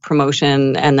free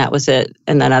promotion, and that was it.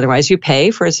 And then otherwise you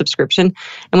pay for a subscription.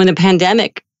 And when the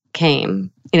pandemic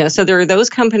came, so there are those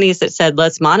companies that said,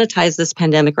 let's monetize this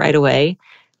pandemic right away.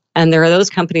 And there are those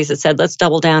companies that said, let's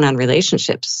double down on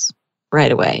relationships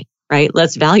right away, right?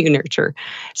 Let's value nurture.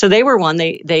 So they were one,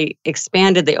 they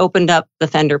expanded, they opened up the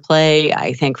Fender Play,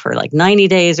 I think for like 90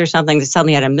 days or something. They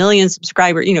suddenly had 1 million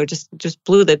subscribers, just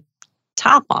blew the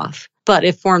top off. But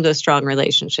it formed those strong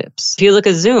relationships. If you look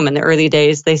at Zoom in the early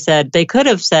days, they could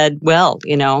have said, well,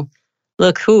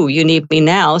 look who, you need me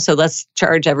now, so let's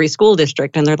charge every school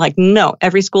district. And they're like, no,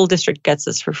 every school district gets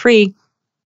this for free.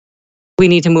 We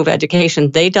need to move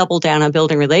education. They doubled down on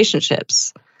building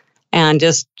relationships and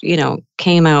just,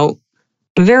 came out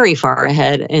very far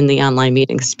ahead in the online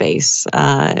meeting space.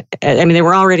 They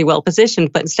were already well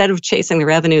positioned, but instead of chasing the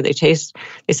revenue, they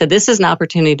said, this is an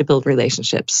opportunity to build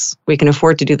relationships. We can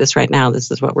afford to do this right now.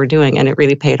 This is what we're doing. And it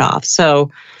really paid off. So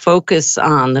focus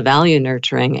on the value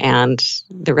nurturing, and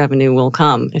the revenue will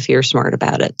come if you're smart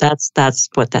about it. That's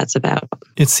what that's about.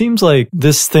 It seems like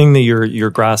this thing that you're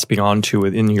grasping onto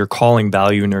in your calling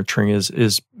value nurturing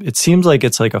is it seems like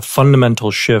it's like a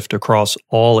fundamental shift across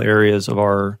all areas of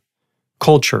our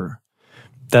culture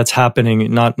that's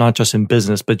happening, not just in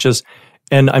business, but just,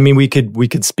 and we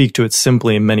could speak to it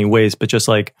simply in many ways, but just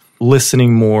like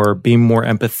listening more, being more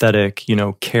empathetic,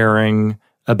 caring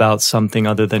about something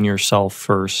other than yourself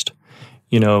first,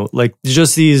 like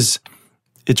just it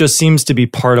just seems to be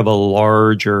part of a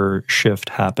larger shift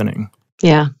happening.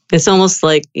 Yeah. It's almost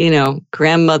like,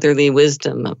 grandmotherly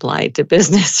wisdom applied to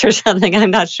business or something.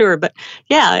 I'm not sure, but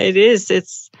yeah, it is.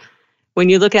 It's, when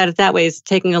you look at it that way, it's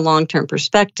taking a long-term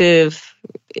perspective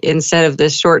instead of the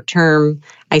short-term.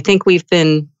 I think we've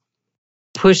been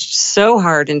pushed so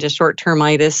hard into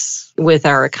short-termitis with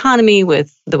our economy,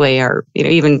 with the way our,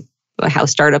 even how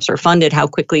startups are funded, how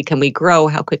quickly can we grow,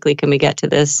 how quickly can we get to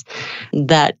this,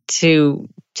 that to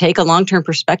take a long-term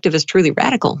perspective is truly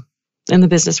radical in the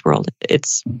business world. It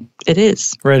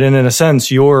is. Right. And in a sense,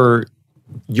 you're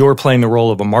playing the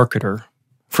role of a marketer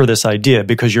for this idea,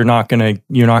 because you're not gonna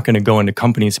go into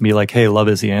companies and be like, hey, love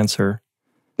is the answer.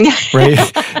 Right?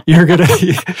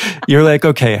 You're like,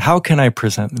 okay, how can I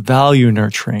present value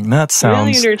nurturing? That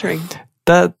sounds value nurturing.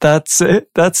 That's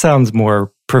it. That sounds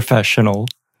more professional.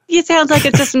 it sounds like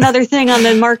it's just another thing on the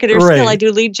marketer skill. I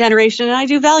do lead generation and I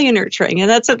do value nurturing. And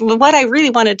that's what I really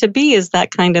want it to be, is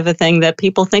that kind of a thing that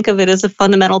people think of it as a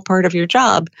fundamental part of your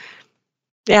job.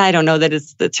 Yeah, I don't know that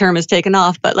the term is taken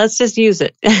off, but let's just use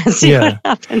it and see what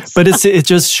happens. But it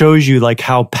just shows you like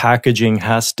how packaging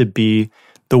has to be,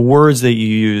 the words that you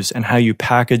use and how you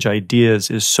package ideas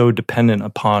is so dependent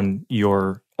upon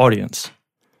your audience.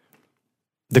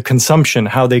 The consumption,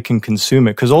 how they can consume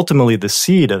it, because ultimately the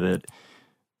seed of it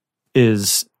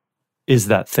is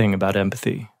that thing about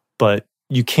empathy, but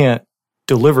you can't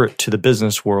deliver it to the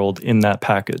business world in that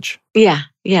package. Yeah.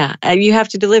 You have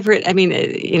to deliver it. I mean,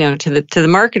 to the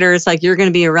marketer, it's like you're going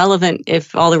to be irrelevant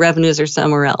if all the revenues are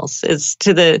somewhere else. It's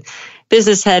to the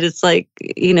business head, it's like,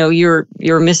 you're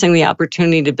missing the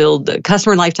opportunity to build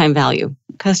customer lifetime value.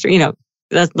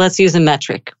 Let's use a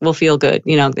metric. We'll feel good.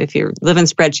 If you live in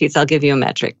spreadsheets, I'll give you a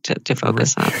metric to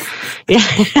focus on. Yeah.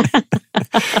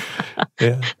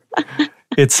 Yeah.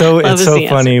 It's so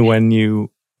funny when you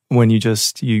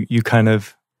just you kind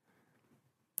of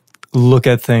look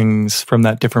at things from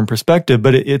that different perspective,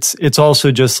 but it's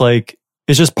also just like,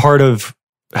 it's just part of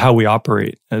how we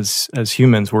operate as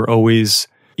humans. We're always,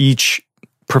 each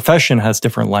profession has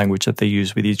different language that they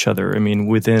use with each other. I mean,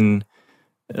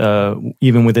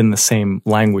 even within the same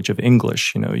language of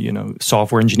English,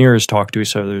 software engineers talk to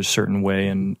each other a certain way,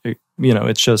 and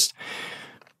it's just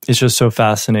so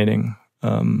fascinating.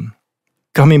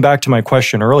 Coming back to my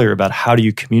question earlier about how do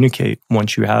you communicate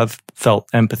once you have felt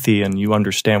empathy and you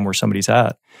understand where somebody's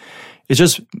at, it's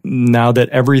just now that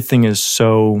everything is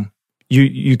so,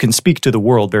 you can speak to the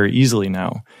world very easily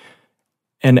now.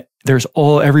 And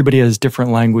everybody has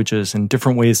different languages and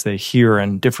different ways they hear,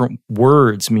 and different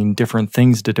words mean different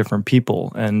things to different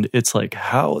people. And it's like,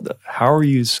 how are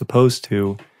you supposed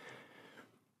to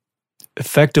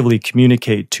effectively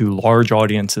communicate to large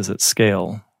audiences at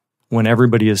scale when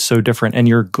everybody is so different, and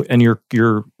your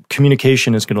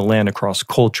communication is going to land across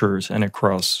cultures and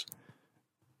across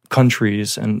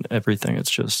countries and everything?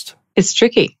 It's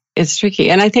tricky. It's tricky.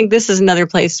 And I think this is another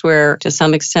place where, to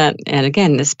some extent, and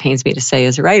again, this pains me to say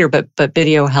as a writer, but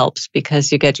video helps, because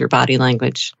you get your body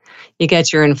language, you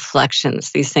get your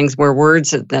inflections, these things where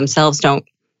words themselves don't,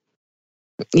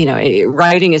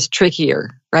 writing is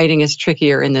trickier. Writing is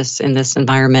trickier in this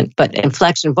environment, but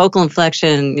inflection, vocal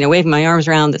inflection, waving my arms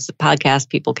around. This is a podcast,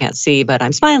 people can't see, but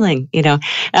I'm smiling,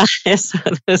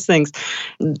 those things.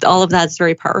 All of that's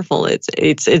very powerful.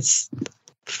 It's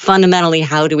fundamentally,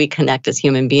 how do we connect as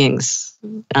human beings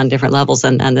on different levels?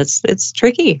 And it's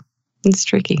tricky. It's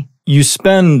tricky. You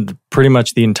spend pretty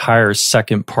much the entire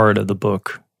second part of the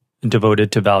book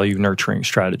devoted to value nurturing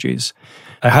strategies.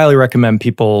 I highly recommend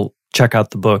people check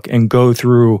out the book and go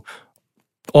through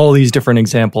all these different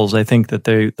examples. I think that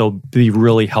they'll be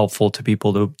really helpful to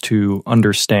people to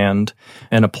understand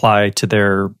and apply to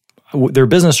their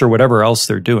business or whatever else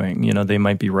they're doing. They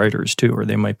might be writers too, or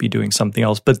they might be doing something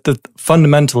else. But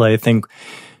fundamentally, I think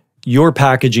you're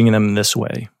packaging them this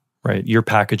way, right? You're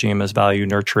packaging them as value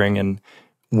nurturing, and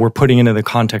we're putting it into the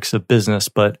context of business.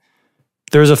 But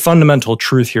there's a fundamental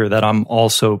truth here that I'm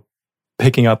also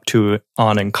picking up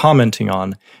on and commenting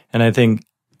on. And I think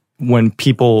when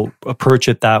people approach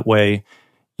it that way,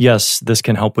 yes, this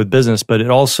can help with business, but it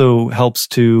also helps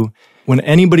to, when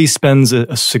anybody spends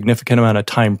a significant amount of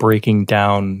time breaking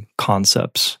down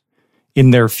concepts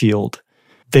in their field,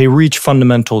 they reach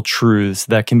fundamental truths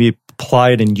that can be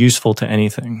applied and useful to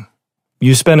anything.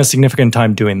 You spend a significant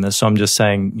time doing this, so I'm just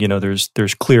saying,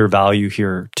 there's clear value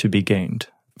here to be gained.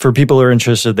 For people who are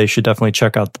interested, they should definitely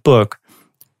check out the book.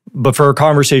 But for our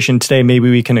conversation today, maybe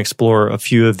we can explore a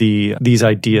few of these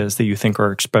ideas that you think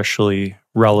are especially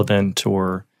relevant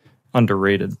or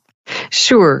underrated.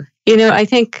 Sure. I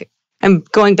think I'm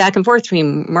going back and forth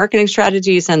between marketing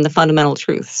strategies and the fundamental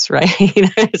truths, right?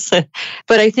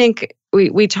 But I think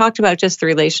we talked about just the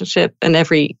relationship and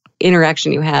every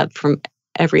interaction you have from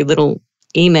every little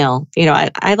email.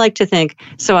 I like to think,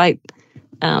 so I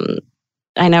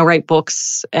now write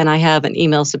books, and I have an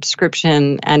email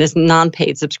subscription, and it's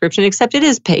non-paid subscription, except it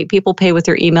is paid. People pay with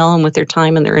their email and with their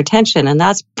time and their attention, and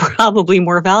that's probably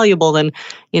more valuable than,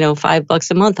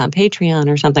 $5 a month on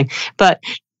Patreon or something. But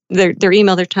their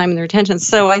email, their time, and their attention.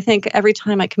 So I think every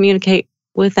time I communicate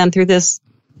with them through this,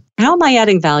 how am I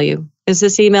adding value? Does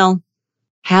this email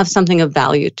have something of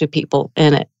value to people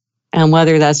in it? And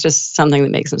whether that's just something that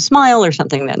makes them smile or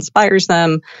something that inspires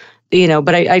them,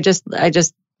 but I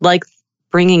just like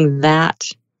bringing that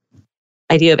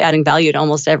idea of adding value to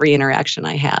almost every interaction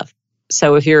I have.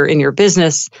 So if you're in your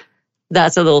business,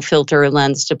 that's a little filter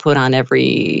lens to put on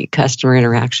every customer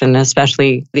interaction,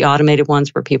 especially the automated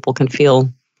ones where people can feel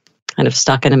kind of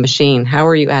stuck in a machine. How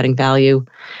are you adding value?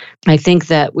 I think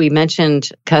that we mentioned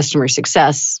customer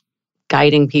success,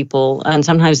 guiding people, and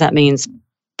sometimes that means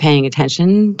paying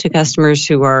attention to customers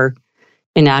who are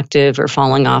inactive or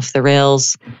falling off the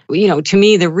rails. To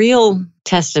me, the real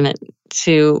testament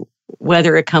to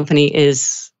whether a company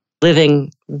is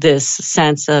living this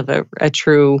sense of a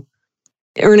true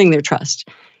earning their trust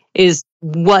is,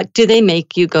 what do they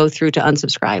make you go through to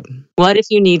unsubscribe? What if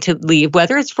you need to leave,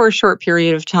 whether it's for a short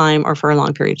period of time or for a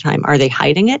long period of time? Are they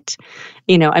hiding it?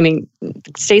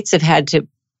 States have had to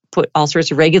put all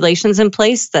sorts of regulations in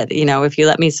place that, if you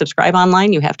let me subscribe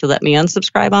online, you have to let me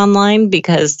unsubscribe online,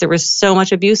 because there was so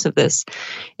much abuse of this.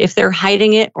 If they're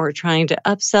hiding it or trying to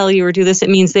upsell you or do this, it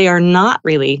means they are not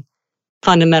really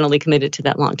fundamentally committed to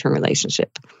that long-term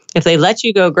relationship. If they let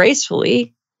you go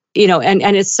gracefully,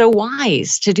 and it's so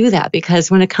wise to do that,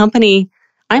 because when a company,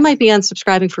 I might be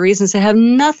unsubscribing for reasons that have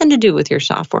nothing to do with your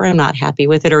software. I'm not happy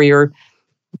with it, or your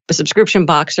subscription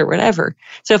box or whatever.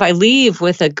 So if I leave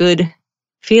with a good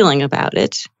feeling about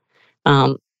it,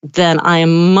 then I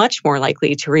am much more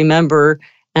likely to remember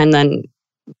and then,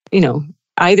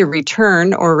 either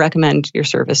return or recommend your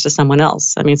service to someone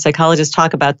else. Psychologists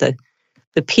talk about the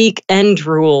peak end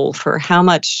rule for how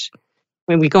much,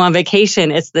 when we go on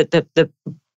vacation, it's the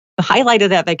highlight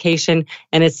of that vacation,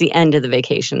 and it's the end of the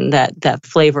vacation that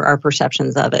flavor our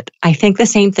perceptions of it. I think the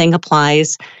same thing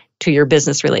applies to your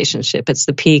business relationship. It's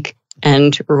the peak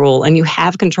end rule, and you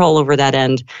have control over that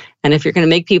end. And if you're going to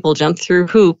make people jump through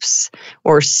hoops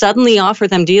or suddenly offer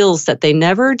them deals that they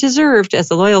never deserved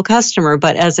as a loyal customer,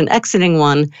 but as an exiting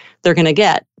one, they're going to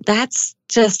get, that's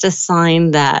just a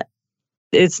sign that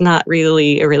it's not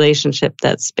really a relationship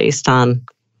that's based on,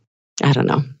 I don't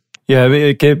know. Yeah,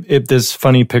 this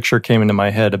funny picture came into my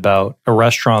head about a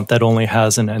restaurant that only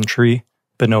has an entry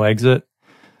but no exit.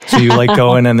 So you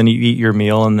go in and then you eat your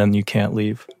meal and then you can't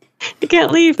leave. You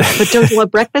can't leave. But don't you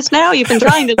want breakfast now? You've been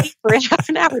trying to leave for half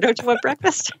an hour. Don't you want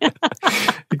breakfast?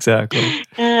 Exactly.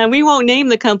 We won't name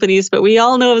the companies, but we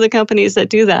all know of the companies that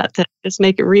do that just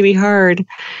make it really hard.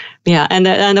 Yeah, and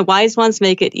the wise ones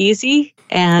make it easy.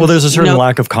 And there's a certain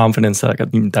lack of confidence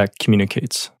that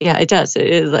communicates. Yeah, it does.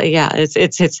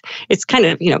 It's kind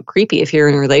of creepy if you're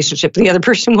in a relationship and the other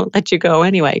person won't let you go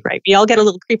anyway, right? We all get a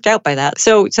little creeped out by that.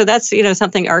 So that's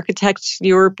something. Architect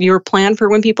your plan for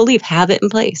when people leave. Have it in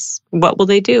place. What will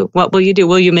they do? What will you do?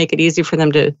 Will you make it easy for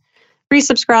them to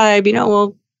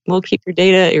resubscribe? We'll keep your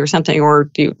data or something, or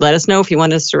do you let us know if you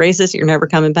want us to erase this? You're never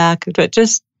coming back. But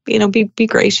just be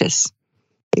gracious.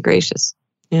 Be gracious.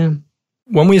 Yeah.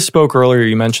 When we spoke earlier,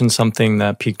 you mentioned something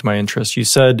that piqued my interest. You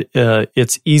said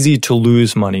it's easy to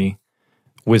lose money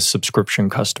with subscription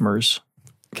customers.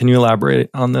 Can you elaborate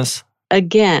on this?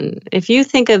 Again, if you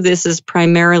think of this as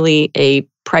primarily a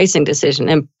pricing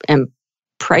decision, and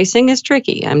pricing is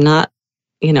tricky. I'm not,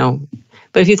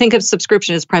 but if you think of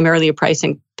subscription as primarily a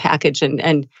pricing package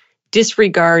and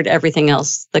disregard everything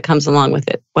else that comes along with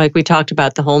it, like we talked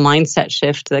about, the whole mindset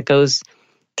shift that goes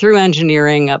through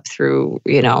engineering up through,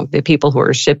 the people who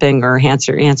are shipping or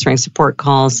answering support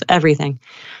calls, everything.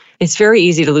 It's very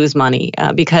easy to lose money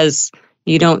because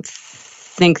you don't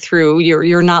think through.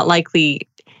 You're not likely,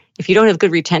 if you don't have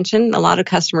good retention, a lot of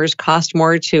customers cost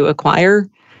more to acquire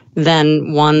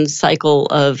than one cycle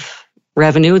of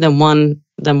revenue, than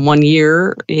one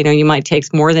year. You might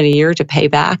take more than a year to pay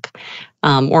back.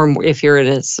 Or if you're at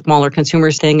a smaller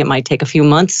consumers thing, it might take a few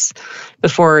months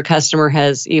before a customer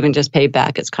has even just paid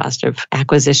back its cost of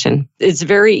acquisition. It's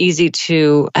very easy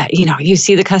to, you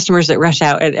see the customers that rush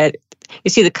out you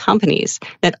see the companies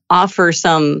that offer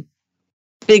some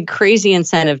big crazy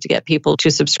incentive to get people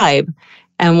to subscribe.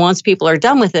 And once people are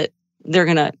done with it, they're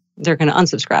going to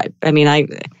unsubscribe.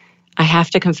 I have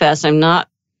to confess, I'm not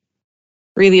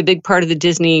really a big part of the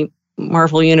Disney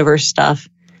Marvel Universe stuff.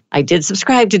 I did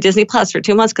subscribe to Disney Plus for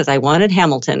 2 months because I wanted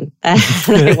Hamilton. And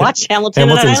I watched Hamilton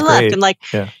and I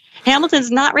left. And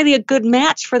Hamilton's not really a good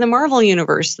match for the Marvel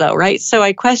Universe, though, right? So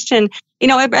I question,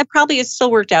 I probably it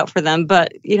still worked out for them,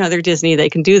 but, they're Disney, they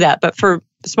can do that. But for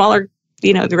smaller,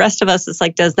 the rest of us, it's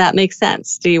like, does that make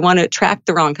sense? Do you want to attract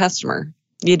the wrong customer?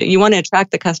 You want to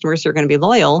attract the customers who are going to be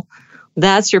loyal.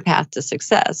 That's your path to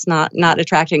success, not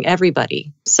attracting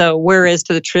everybody. So whereas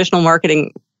to the traditional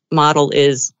marketing model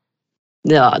is,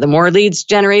 the more leads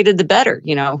generated, the better,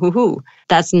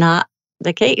 That's not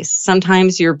the case.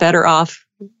 Sometimes you're better off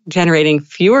generating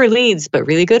fewer leads, but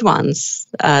really good ones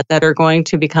that are going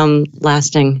to become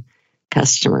lasting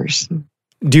customers.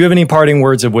 Do you have any parting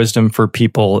words of wisdom for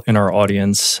people in our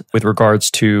audience with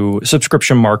regards to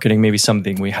subscription marketing, maybe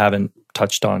something we haven't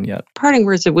touched on yet? Parting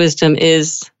words of wisdom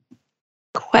is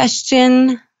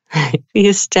question the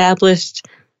established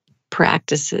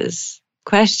practices.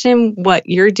 Question what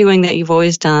you're doing that you've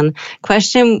always done.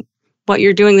 Question what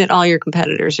you're doing that all your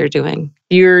competitors are doing.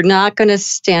 You're not going to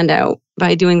stand out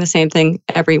by doing the same thing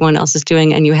everyone else is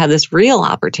doing, and you have this real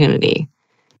opportunity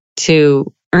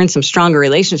to earn some stronger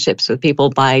relationships with people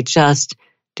by just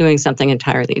doing something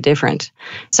entirely different.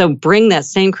 So bring that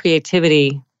same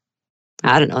creativity,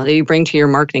 I don't know, that you bring to your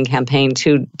marketing campaign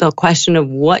to the question of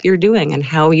what you're doing and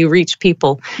how you reach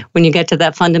people. When you get to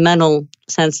that fundamental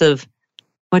sense of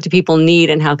what do people need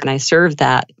and how can I serve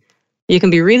that, you can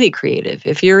be really creative.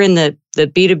 If you're in the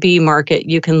B2B market,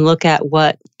 you can look at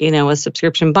what, a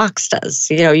subscription box does.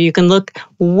 You can look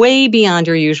way beyond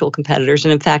your usual competitors.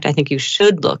 And in fact, I think you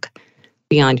should look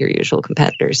beyond your usual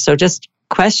competitors. So just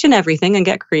question everything and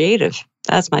get creative.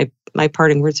 That's my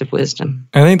parting words of wisdom.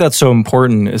 I think that's so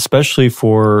important, especially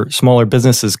for smaller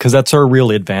businesses, because that's our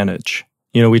real advantage.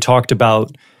 We talked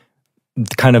about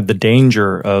kind of the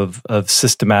danger of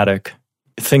systematic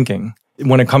thinking.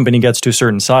 When a company gets to a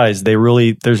certain size,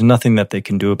 there's nothing that they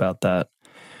can do about that.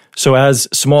 So as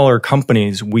smaller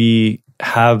companies, we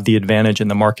have the advantage in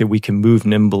the market. We can move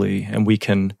nimbly and we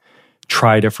can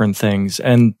try different things.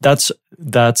 And that's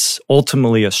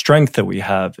ultimately a strength that we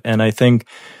have. And I think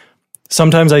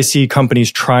sometimes I see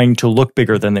companies trying to look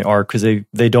bigger than they are because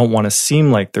they don't want to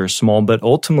seem like they're small. But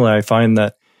ultimately, I find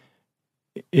that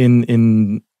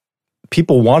in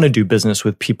people want to do business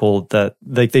with people that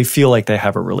they feel like they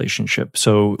have a relationship.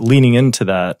 So leaning into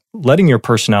that, letting your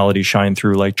personality shine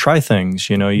through, like try things,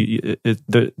 you don't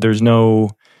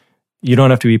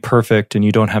have to be perfect and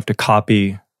you don't have to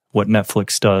copy what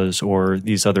Netflix does or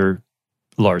these other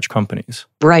large companies.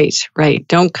 Right.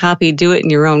 Don't copy, do it in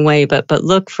your own way, but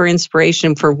look for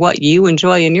inspiration for what you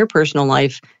enjoy in your personal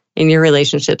life, in your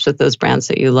relationships with those brands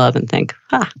that you love and think,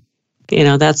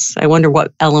 I wonder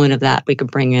what element of that we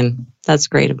could bring in. That's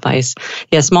great advice.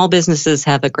 Yeah, small businesses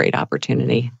have a great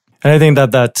opportunity. And I think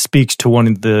that speaks to one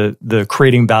of the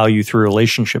creating value through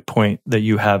relationship point that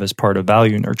you have as part of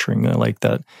value nurturing. I like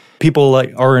that. People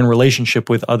are in relationship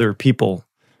with other people.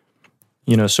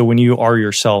 So when you are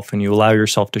yourself and you allow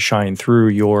yourself to shine through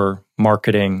your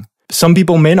marketing, some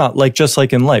people may not just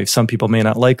like in life, some people may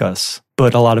not like us,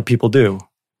 but a lot of people do.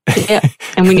 Yeah.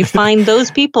 And when you find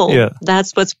those people,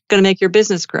 that's what's going to make your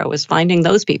business grow, is finding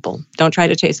those people. Don't try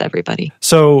to chase everybody.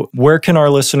 So where can our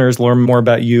listeners learn more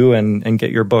about you and get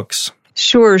your books?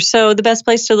 Sure. So the best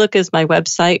place to look is my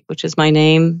website, which is my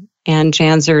name,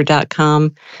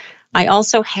 AnnJanzer.com. I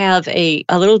also have a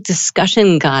little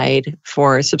discussion guide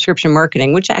for subscription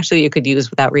marketing, which actually you could use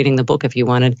without reading the book if you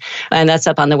wanted. And that's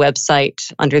up on the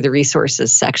website under the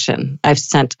resources section. I've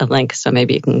sent a link, so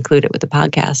maybe you can include it with the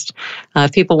podcast.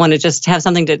 If people want to just have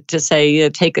something to say,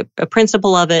 take a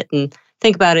principle of it and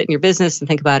think about it in your business and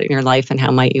think about it in your life and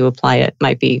how might you apply it.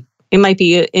 It might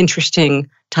be an interesting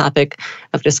topic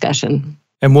of discussion.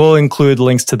 And we'll include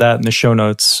links to that in the show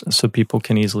notes so people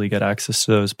can easily get access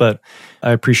to those. But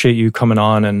I appreciate you coming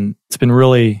on, and it's been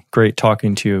really great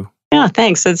talking to you. Yeah,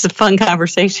 thanks. It's a fun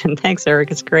conversation. Thanks, Eric.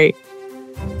 It's great.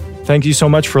 Thank you so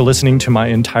much for listening to my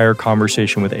entire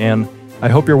conversation with Ann. I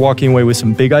hope you're walking away with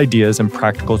some big ideas and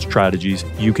practical strategies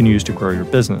you can use to grow your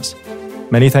business.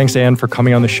 Many thanks to Ann for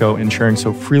coming on the show and sharing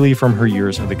so freely from her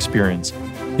years of experience.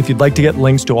 If you'd like to get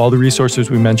links to all the resources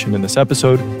we mentioned in this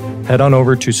episode, head on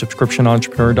over to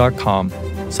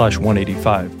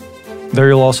subscriptionentrepreneur.com/185. There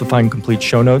you'll also find complete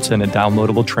show notes and a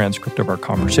downloadable transcript of our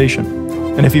conversation.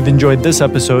 And if you've enjoyed this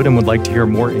episode and would like to hear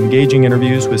more engaging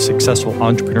interviews with successful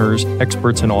entrepreneurs,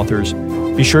 experts, and authors,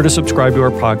 be sure to subscribe to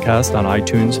our podcast on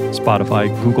iTunes, Spotify,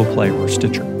 Google Play, or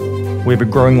Stitcher. We have a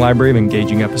growing library of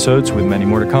engaging episodes with many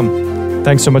more to come.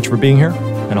 Thanks so much for being here,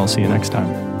 and I'll see you next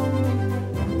time.